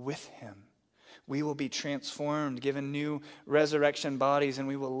with him. We will be transformed, given new resurrection bodies, and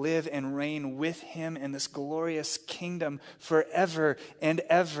we will live and reign with him in this glorious kingdom forever and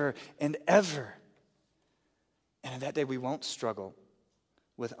ever and ever. And in that day, we won't struggle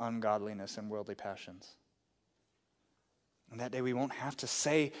with ungodliness and worldly passions. And that day, we won't have to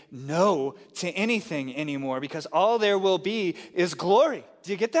say no to anything anymore because all there will be is glory.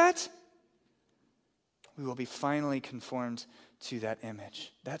 Do you get that? We will be finally conformed to that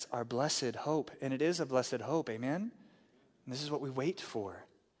image. That's our blessed hope, and it is a blessed hope, amen? And this is what we wait for.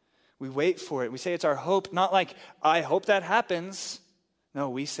 We wait for it. We say it's our hope, not like, I hope that happens. No,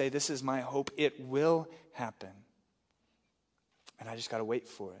 we say, this is my hope. It will happen. And I just got to wait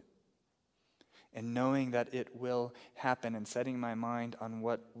for it. And knowing that it will happen and setting my mind on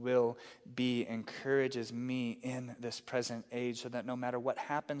what will be encourages me in this present age so that no matter what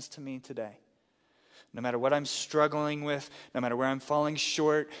happens to me today, no matter what I'm struggling with, no matter where I'm falling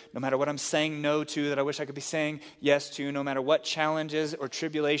short, no matter what I'm saying no to that I wish I could be saying yes to, no matter what challenges or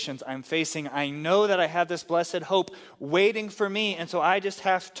tribulations I'm facing, I know that I have this blessed hope waiting for me, and so I just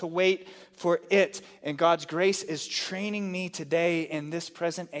have to wait for it. And God's grace is training me today in this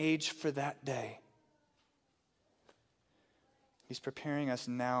present age for that day. He's preparing us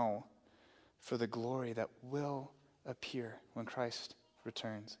now for the glory that will appear when Christ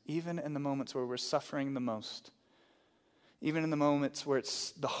returns, even in the moments where we're suffering the most, even in the moments where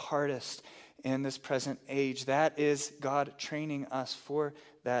it's the hardest in this present age. That is God training us for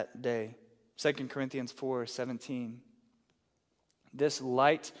that day. 2 Corinthians 4:17. This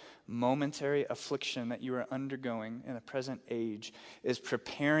light momentary affliction that you are undergoing in the present age is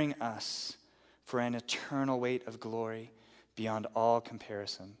preparing us for an eternal weight of glory beyond all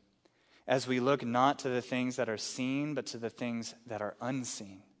comparison, as we look not to the things that are seen, but to the things that are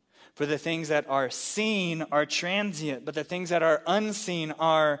unseen. For the things that are seen are transient, but the things that are unseen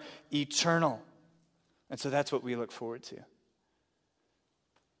are eternal. And so that's what we look forward to.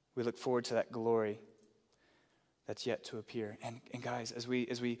 We look forward to that glory that's yet to appear. And guys, as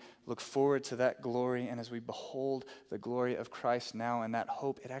we look forward to that glory and as we behold the glory of Christ now and that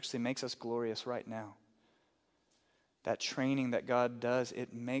hope, it actually makes us glorious right now. That training that God does,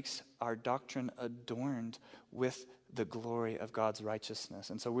 it makes our doctrine adorned with the glory of God's righteousness.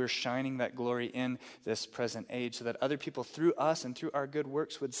 And so we're shining that glory in this present age so that other people through us and through our good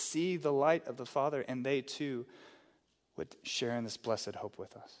works would see the light of the Father, and they too would share in this blessed hope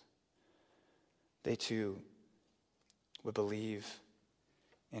with us. They too would believe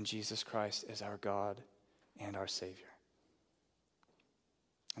in Jesus Christ as our God and our Savior.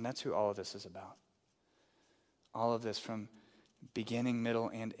 And that's who all of this is about. All of this from beginning,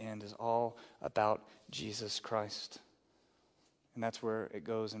 middle, and end is all about Jesus Christ. And that's where it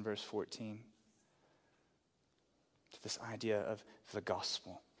goes in verse 14. To this idea of the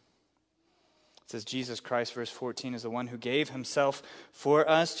gospel. It says Jesus Christ, verse 14, is the one who gave himself for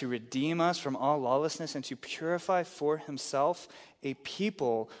us to redeem us from all lawlessness and to purify for himself a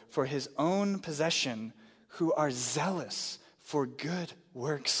people for his own possession who are zealous for good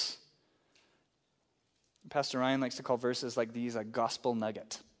works. Pastor Ryan likes to call verses like these a gospel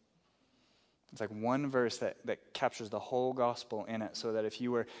nugget. It's like one verse that captures the whole gospel in it, so that if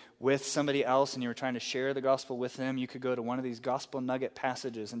you were with somebody else and you were trying to share the gospel with them, you could go to one of these gospel nugget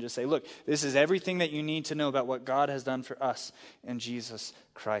passages and just say, look, this is everything that you need to know about what God has done for us in Jesus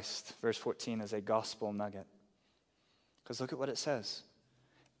Christ. Verse 14 is a gospel nugget. Because look at what it says.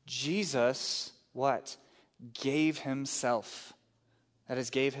 Jesus, what? Gave himself. That is,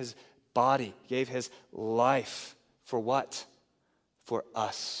 gave his body, gave his life for what? For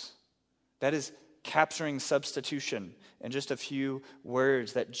us. That is capturing substitution in just a few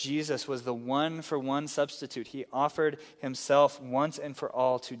words, that Jesus was the one-for-one substitute. He offered himself once and for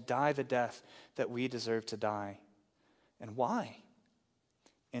all to die the death that we deserve to die. And why?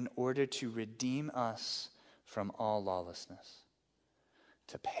 In order to redeem us from all lawlessness,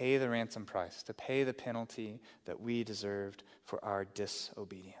 to pay the ransom price, to pay the penalty that we deserved for our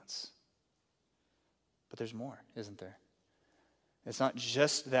disobedience. But there's more, isn't there? It's not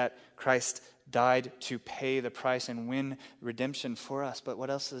just that Christ died to pay the price and win redemption for us, but what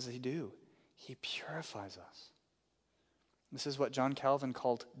else does he do? He purifies us. This is what John Calvin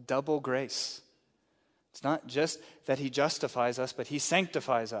called double grace. It's not just that he justifies us, but he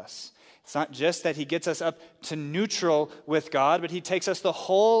sanctifies us. It's not just that he gets us up to neutral with God, but he takes us the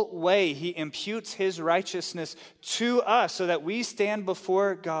whole way. He imputes his righteousness to us so that we stand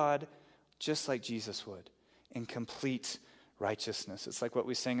before God just like Jesus would, in complete righteousness. It's like what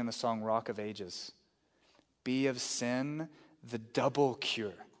we sing in the song Rock of Ages. Be of sin the double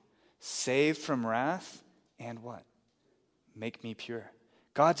cure. Save from wrath and what? Make me pure.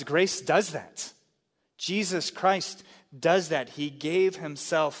 God's grace does that. Jesus Christ does that. He gave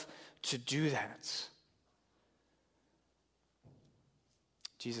himself to do that.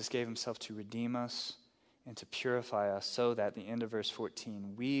 Jesus gave himself to redeem us and to purify us so that at the end of verse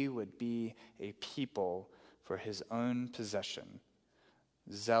 14, we would be a people for his own possession,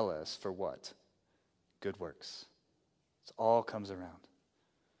 zealous for what? Good works. It all comes around.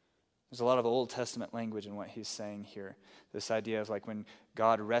 There's a lot of Old Testament language in what he's saying here. This idea of like when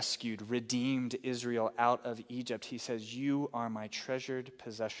God rescued, redeemed Israel out of Egypt, he says, you are my treasured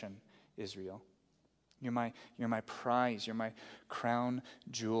possession, Israel. You're my prize, you're my crown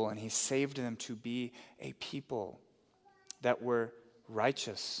jewel. And he saved them to be a people that were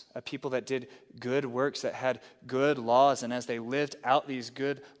righteous, a people that did good works, that had good laws. And as they lived out these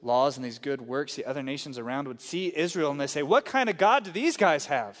good laws and these good works, the other nations around would see Israel and they say, what kind of God do these guys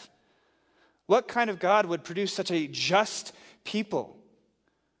have? What kind of God would produce such a just people?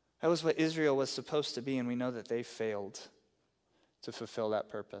 That was what Israel was supposed to be, and we know that they failed to fulfill that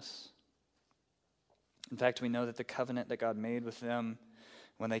purpose. In fact, we know that the covenant that God made with them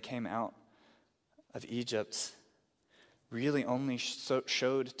when they came out of Egypt really only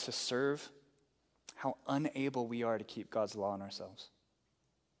showed to serve how unable we are to keep God's law in ourselves,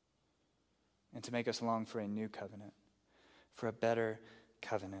 and to make us long for a new covenant, for a better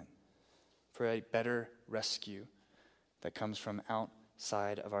covenant, for a better rescue that comes from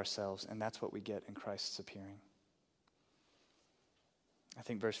outside of ourselves. And that's what we get in Christ's appearing. I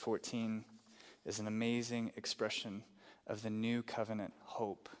think verse 14 is an amazing expression of the new covenant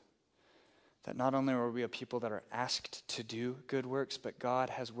hope. That not only are we a people that are asked to do good works, but God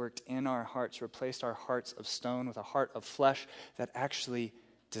has worked in our hearts, replaced our hearts of stone with a heart of flesh that actually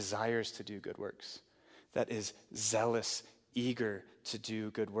desires to do good works, that is zealous, eager to do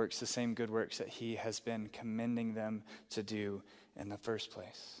good works, the same good works that he has been commending them to do in the first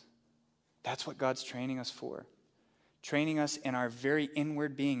place. That's what God's training us for. training us in our very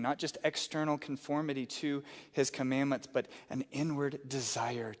inward being, not just external conformity to his commandments, but an inward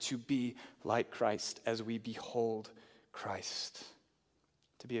desire to be like Christ as we behold Christ.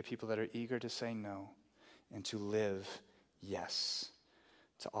 To be a people that are eager to say no and to live yes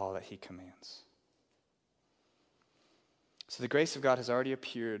to all that he commands. So the grace of God has already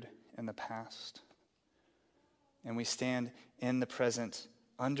appeared in the past. And we stand in the present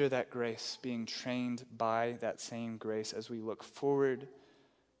under that grace, being trained by that same grace as we look forward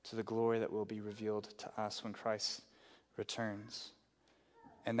to the glory that will be revealed to us when Christ returns.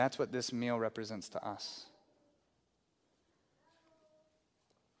 And that's what this meal represents to us.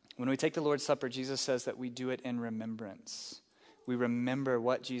 When we take the Lord's Supper, Jesus says that we do it in remembrance. We remember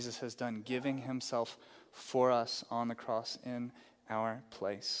what Jesus has done, giving himself for us on the cross in our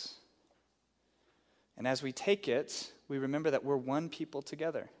place. And as we take it, we remember that we're one people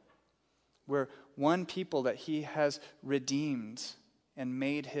together. We're one people that he has redeemed and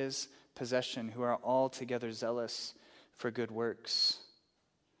made his possession, who are all together zealous for good works.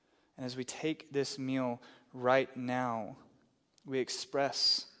 And as we take this meal right now, we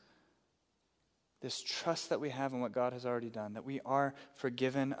express this trust that we have in what God has already done, that we are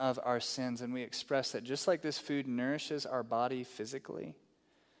forgiven of our sins, and we express that just like this food nourishes our body physically,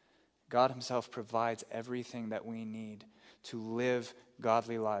 God himself provides everything that we need to live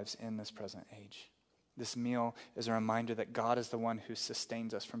godly lives in this present age. This meal is a reminder that God is the one who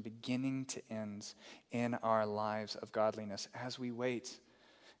sustains us from beginning to end in our lives of godliness as we wait.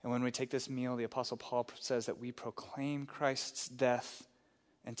 And when we take this meal, the Apostle Paul says that we proclaim Christ's death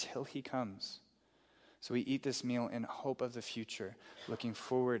until he comes. So we eat this meal in hope of the future, looking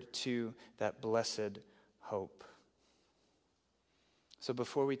forward to that blessed hope. So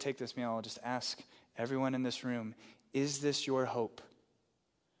before we take this meal, I'll just ask everyone in this room, is this your hope?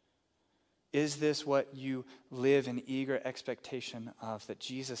 Is this what you live in eager expectation of, that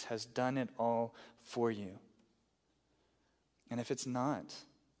Jesus has done it all for you? And if it's not,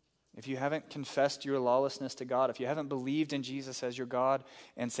 if you haven't confessed your lawlessness to God, if you haven't believed in Jesus as your God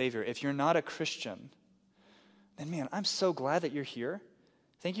and Savior, if you're not a Christian, then man, I'm so glad that you're here.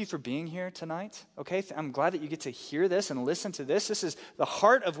 Thank you for being here tonight, okay? I'm glad that you get to hear this and listen to this. This is the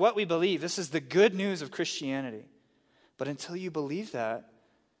heart of what we believe. This is the good news of Christianity. But until you believe that,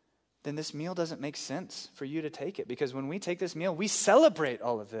 then this meal doesn't make sense for you to take it. Because when we take this meal, we celebrate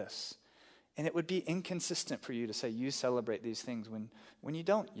all of this. And it would be inconsistent for you to say you celebrate these things when you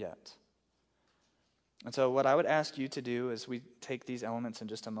don't yet. And so what I would ask you to do as we take these elements in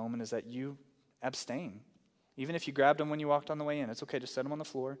just a moment is that you abstain. Even if you grabbed them when you walked on the way in, it's okay. Just set them on the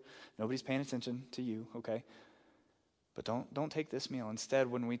floor. Nobody's paying attention to you, okay? But don't take this meal. Instead,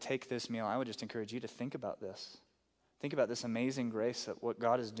 when we take this meal, I would just encourage you to think about this. Think about this amazing grace that what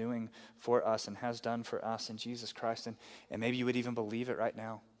God is doing for us and has done for us in Jesus Christ. And maybe you would even believe it right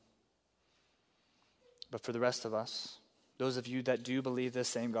now. But for the rest of us, those of you that do believe this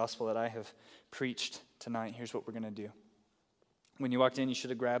same gospel that I have preached tonight, here's what we're going to do. When you walked in, you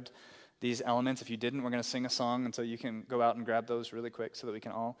should have grabbed these elements. If you didn't, we're going to sing a song, and so you can go out and grab those really quick so that we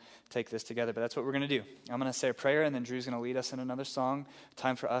can all take this together. But that's what we're going to do. I'm going to say a prayer, and then Drew's going to lead us in another song.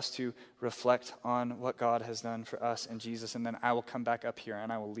 Time for us to reflect on what God has done for us in Jesus, and then I will come back up here,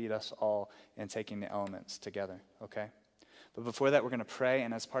 and I will lead us all in taking the elements together, okay? But before that, we're going to pray,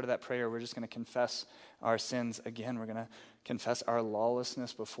 and as part of that prayer, we're just going to confess our sins again. We're going to confess our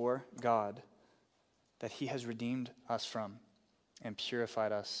lawlessness before God that he has redeemed us from and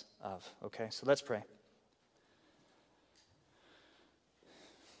purified us of. Okay, so let's pray.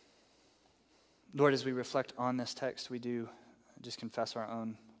 Lord, as we reflect on this text, we do just confess our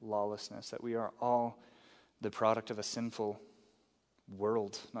own lawlessness, that we are all the product of a sinful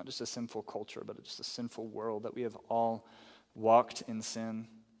world, not just a sinful culture, but just a sinful world, that we have all walked in sin.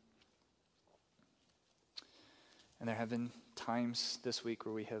 And there have been times this week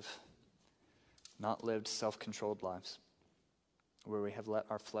where we have not lived self-controlled lives, where we have let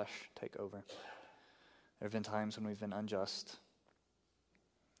our flesh take over. There have been times when we've been unjust.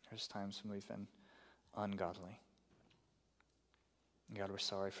 There's times when we've been ungodly. And God, we're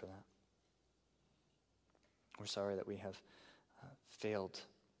sorry for that. We're sorry that we have failed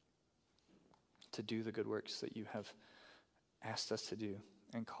to do the good works that you have asked us to do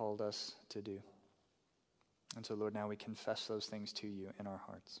and called us to do. And so, Lord, now we confess those things to you in our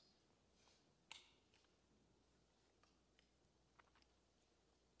hearts.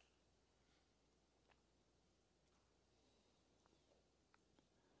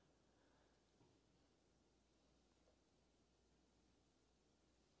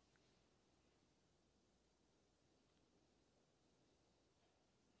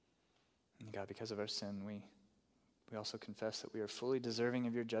 And God, because of our sin, we We also confess that we are fully deserving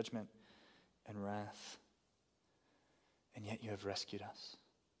of your judgment and wrath. And yet you have rescued us.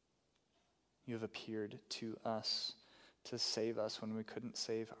 You have appeared to us to save us when we couldn't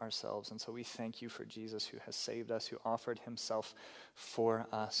save ourselves. And so we thank you for Jesus, who has saved us, who offered himself for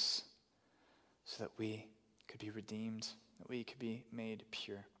us so that we could be redeemed, that we could be made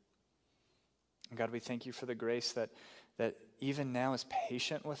pure. And God, we thank you for the grace that even now is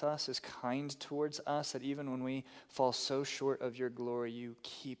patient with us, is kind towards us, that even when we fall so short of your glory, you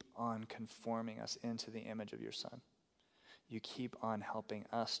keep on conforming us into the image of your Son. You keep on helping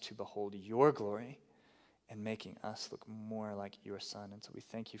us to behold your glory and making us look more like your Son. And so we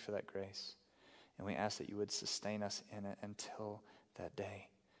thank you for that grace. And we ask that you would sustain us in it until that day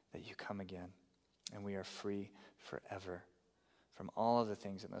that you come again. And we are free forever from all of the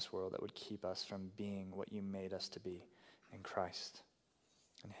things in this world that would keep us from being what you made us to be in Christ.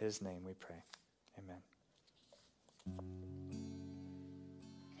 In his name we pray. Amen.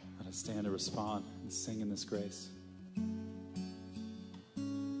 Let us stand to respond and sing in this grace.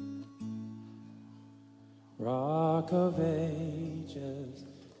 Rock of ages,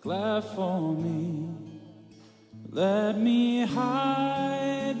 glad for me, let me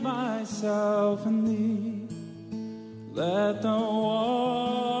hide myself in thee. Let the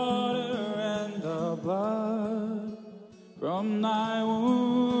water and the blood from thy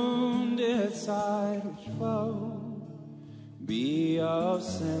wounded side which flow be of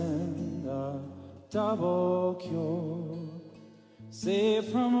sin a double cure, save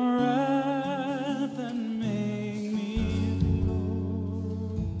from wrath and make me pure.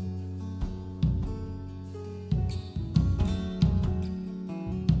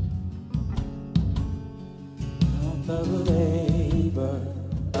 Not the labor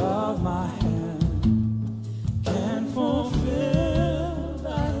of my hand can fulfill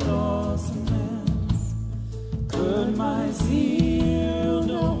thy laws and demands. Could my zeal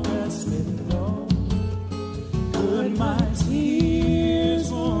no respite know? Could my tears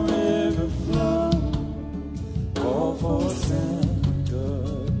forever flow? All for sin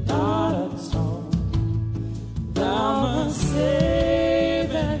could not atone. Thou must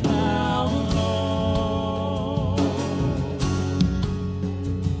save and thou alone.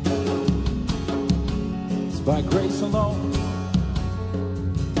 It's by grace alone,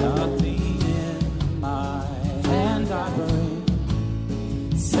 nothing in my hand I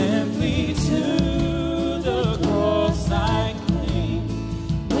bring, simply to the cross I cling.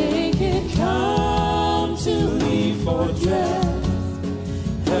 Make it come to thee for dress,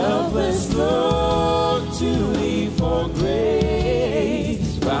 helpless look to thee for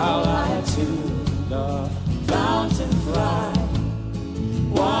grace, while I to the fountain fly.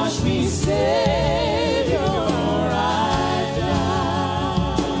 Wash me, Savior, I die.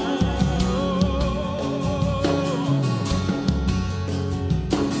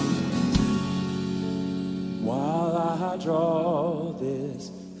 While I draw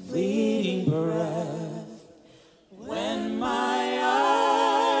this fleeting breath, when my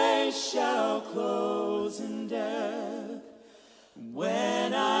eyes shall close in death,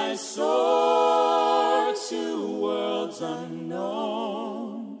 when I soar to worlds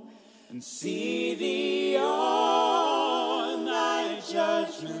unknown and see thee on thy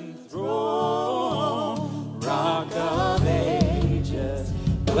judgment throne, Rock of ages,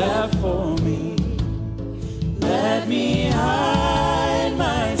 left for me, let me hide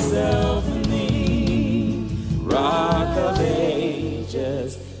myself in thee. Rock of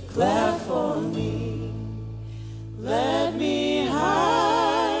ages, cleft for me, let me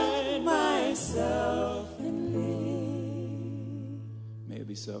hide myself in thee. May it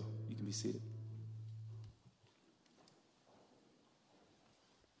be so. You can be seated.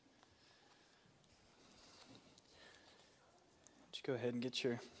 Would you go ahead and get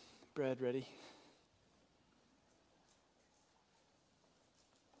your bread ready?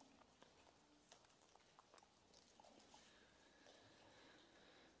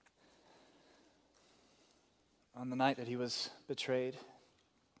 On the night that he was betrayed,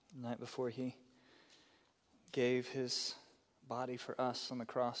 the night before he gave his body for us on the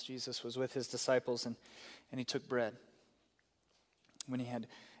cross, Jesus was with his disciples and he took bread. When he had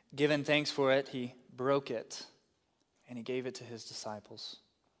given thanks for it, he broke it and he gave it to his disciples.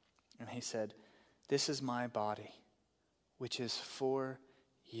 And he said, "This is my body, which is for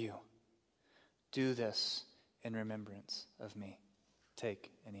you. Do this in remembrance of me."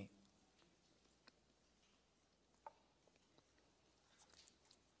 Take and eat.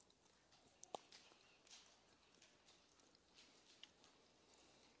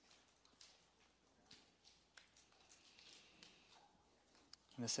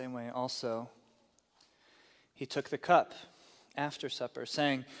 In the same way, also, he took the cup after supper,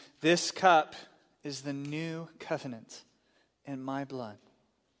 saying, "This cup is the new covenant in my blood.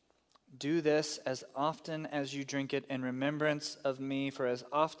 Do this as often as you drink it in remembrance of me, for as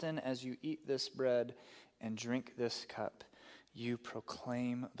often as you eat this bread and drink this cup, you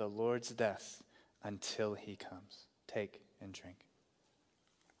proclaim the Lord's death until he comes." Take and drink.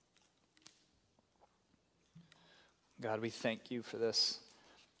 God, we thank you for this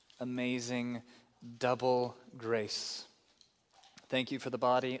amazing double grace. Thank you for the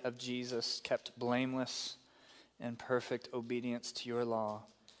body of Jesus kept blameless in perfect obedience to your law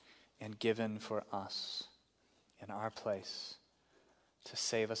and given for us in our place to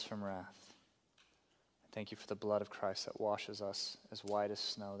save us from wrath. Thank you for the blood of Christ that washes us as white as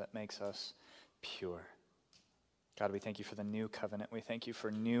snow, that makes us pure. God, we thank you for the new covenant. We thank you for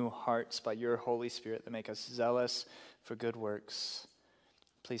new hearts by your Holy Spirit that make us zealous for good works.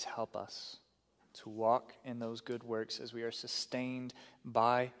 Please help us to walk in those good works as we are sustained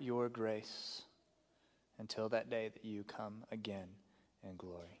by your grace until that day that you come again in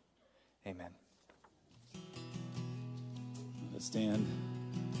glory. Amen. Let's stand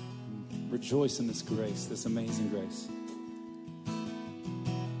and rejoice in this grace, this amazing grace.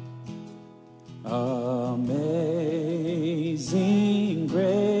 Amazing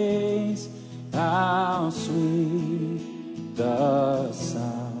grace, how sweet the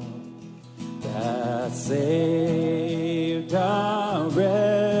sound that saved a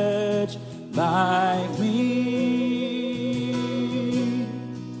wretch like me.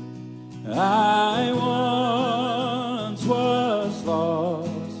 I once was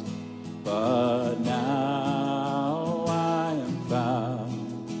lost, but now I am found.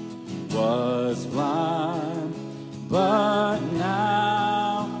 Was blind, but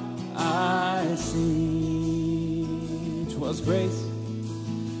now I see. 'Twas grace,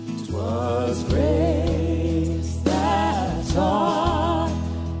 'twas grace that taught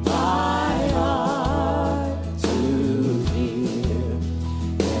my heart to fear,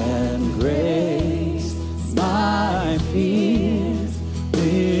 and grace my fears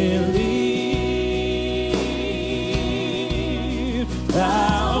believe.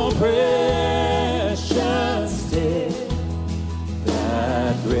 How precious did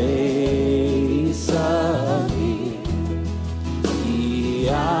that grace appear the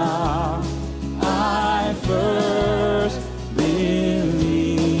hour I first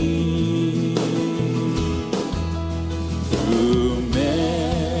believed. Through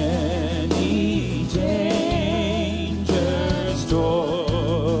many dangers,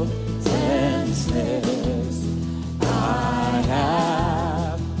 toils, and snares, I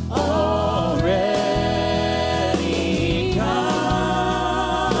have already come.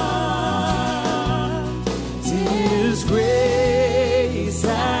 'Tis grace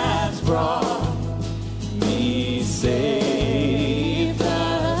has brought me safe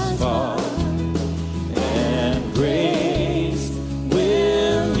thus far, and grace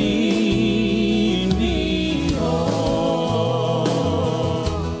will lead me home.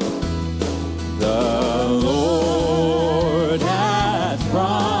 The Lord hath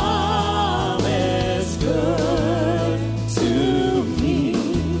promised good to me.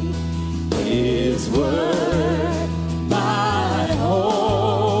 His word my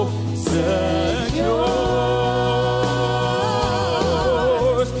hope secures.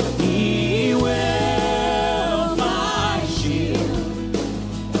 He will my shield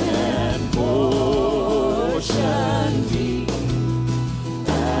and portion be,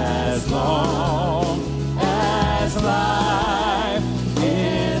 as long as life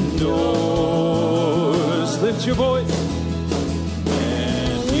endures. Lift your voice.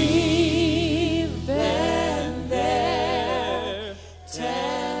 And we've been there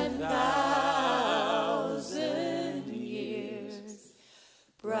 10,000 years,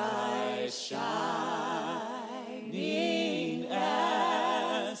 bright shining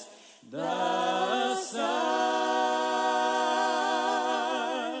as the sun.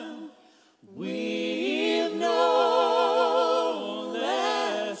 We've no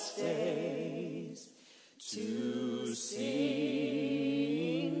less days to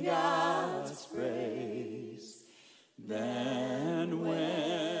sing God's praise than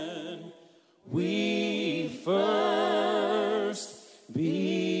when we first begun.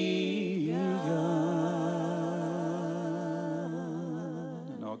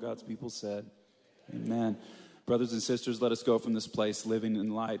 And all God's people said, amen. Brothers and sisters, let us go from this place living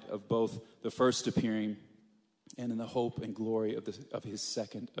in light of both the first appearing and in the hope and glory of his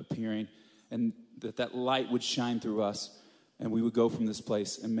second appearing, and that light would shine through us, and we would go from this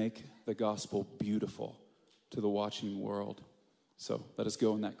place and make the gospel beautiful to the watching world. So let us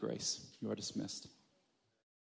go in that grace. You are dismissed.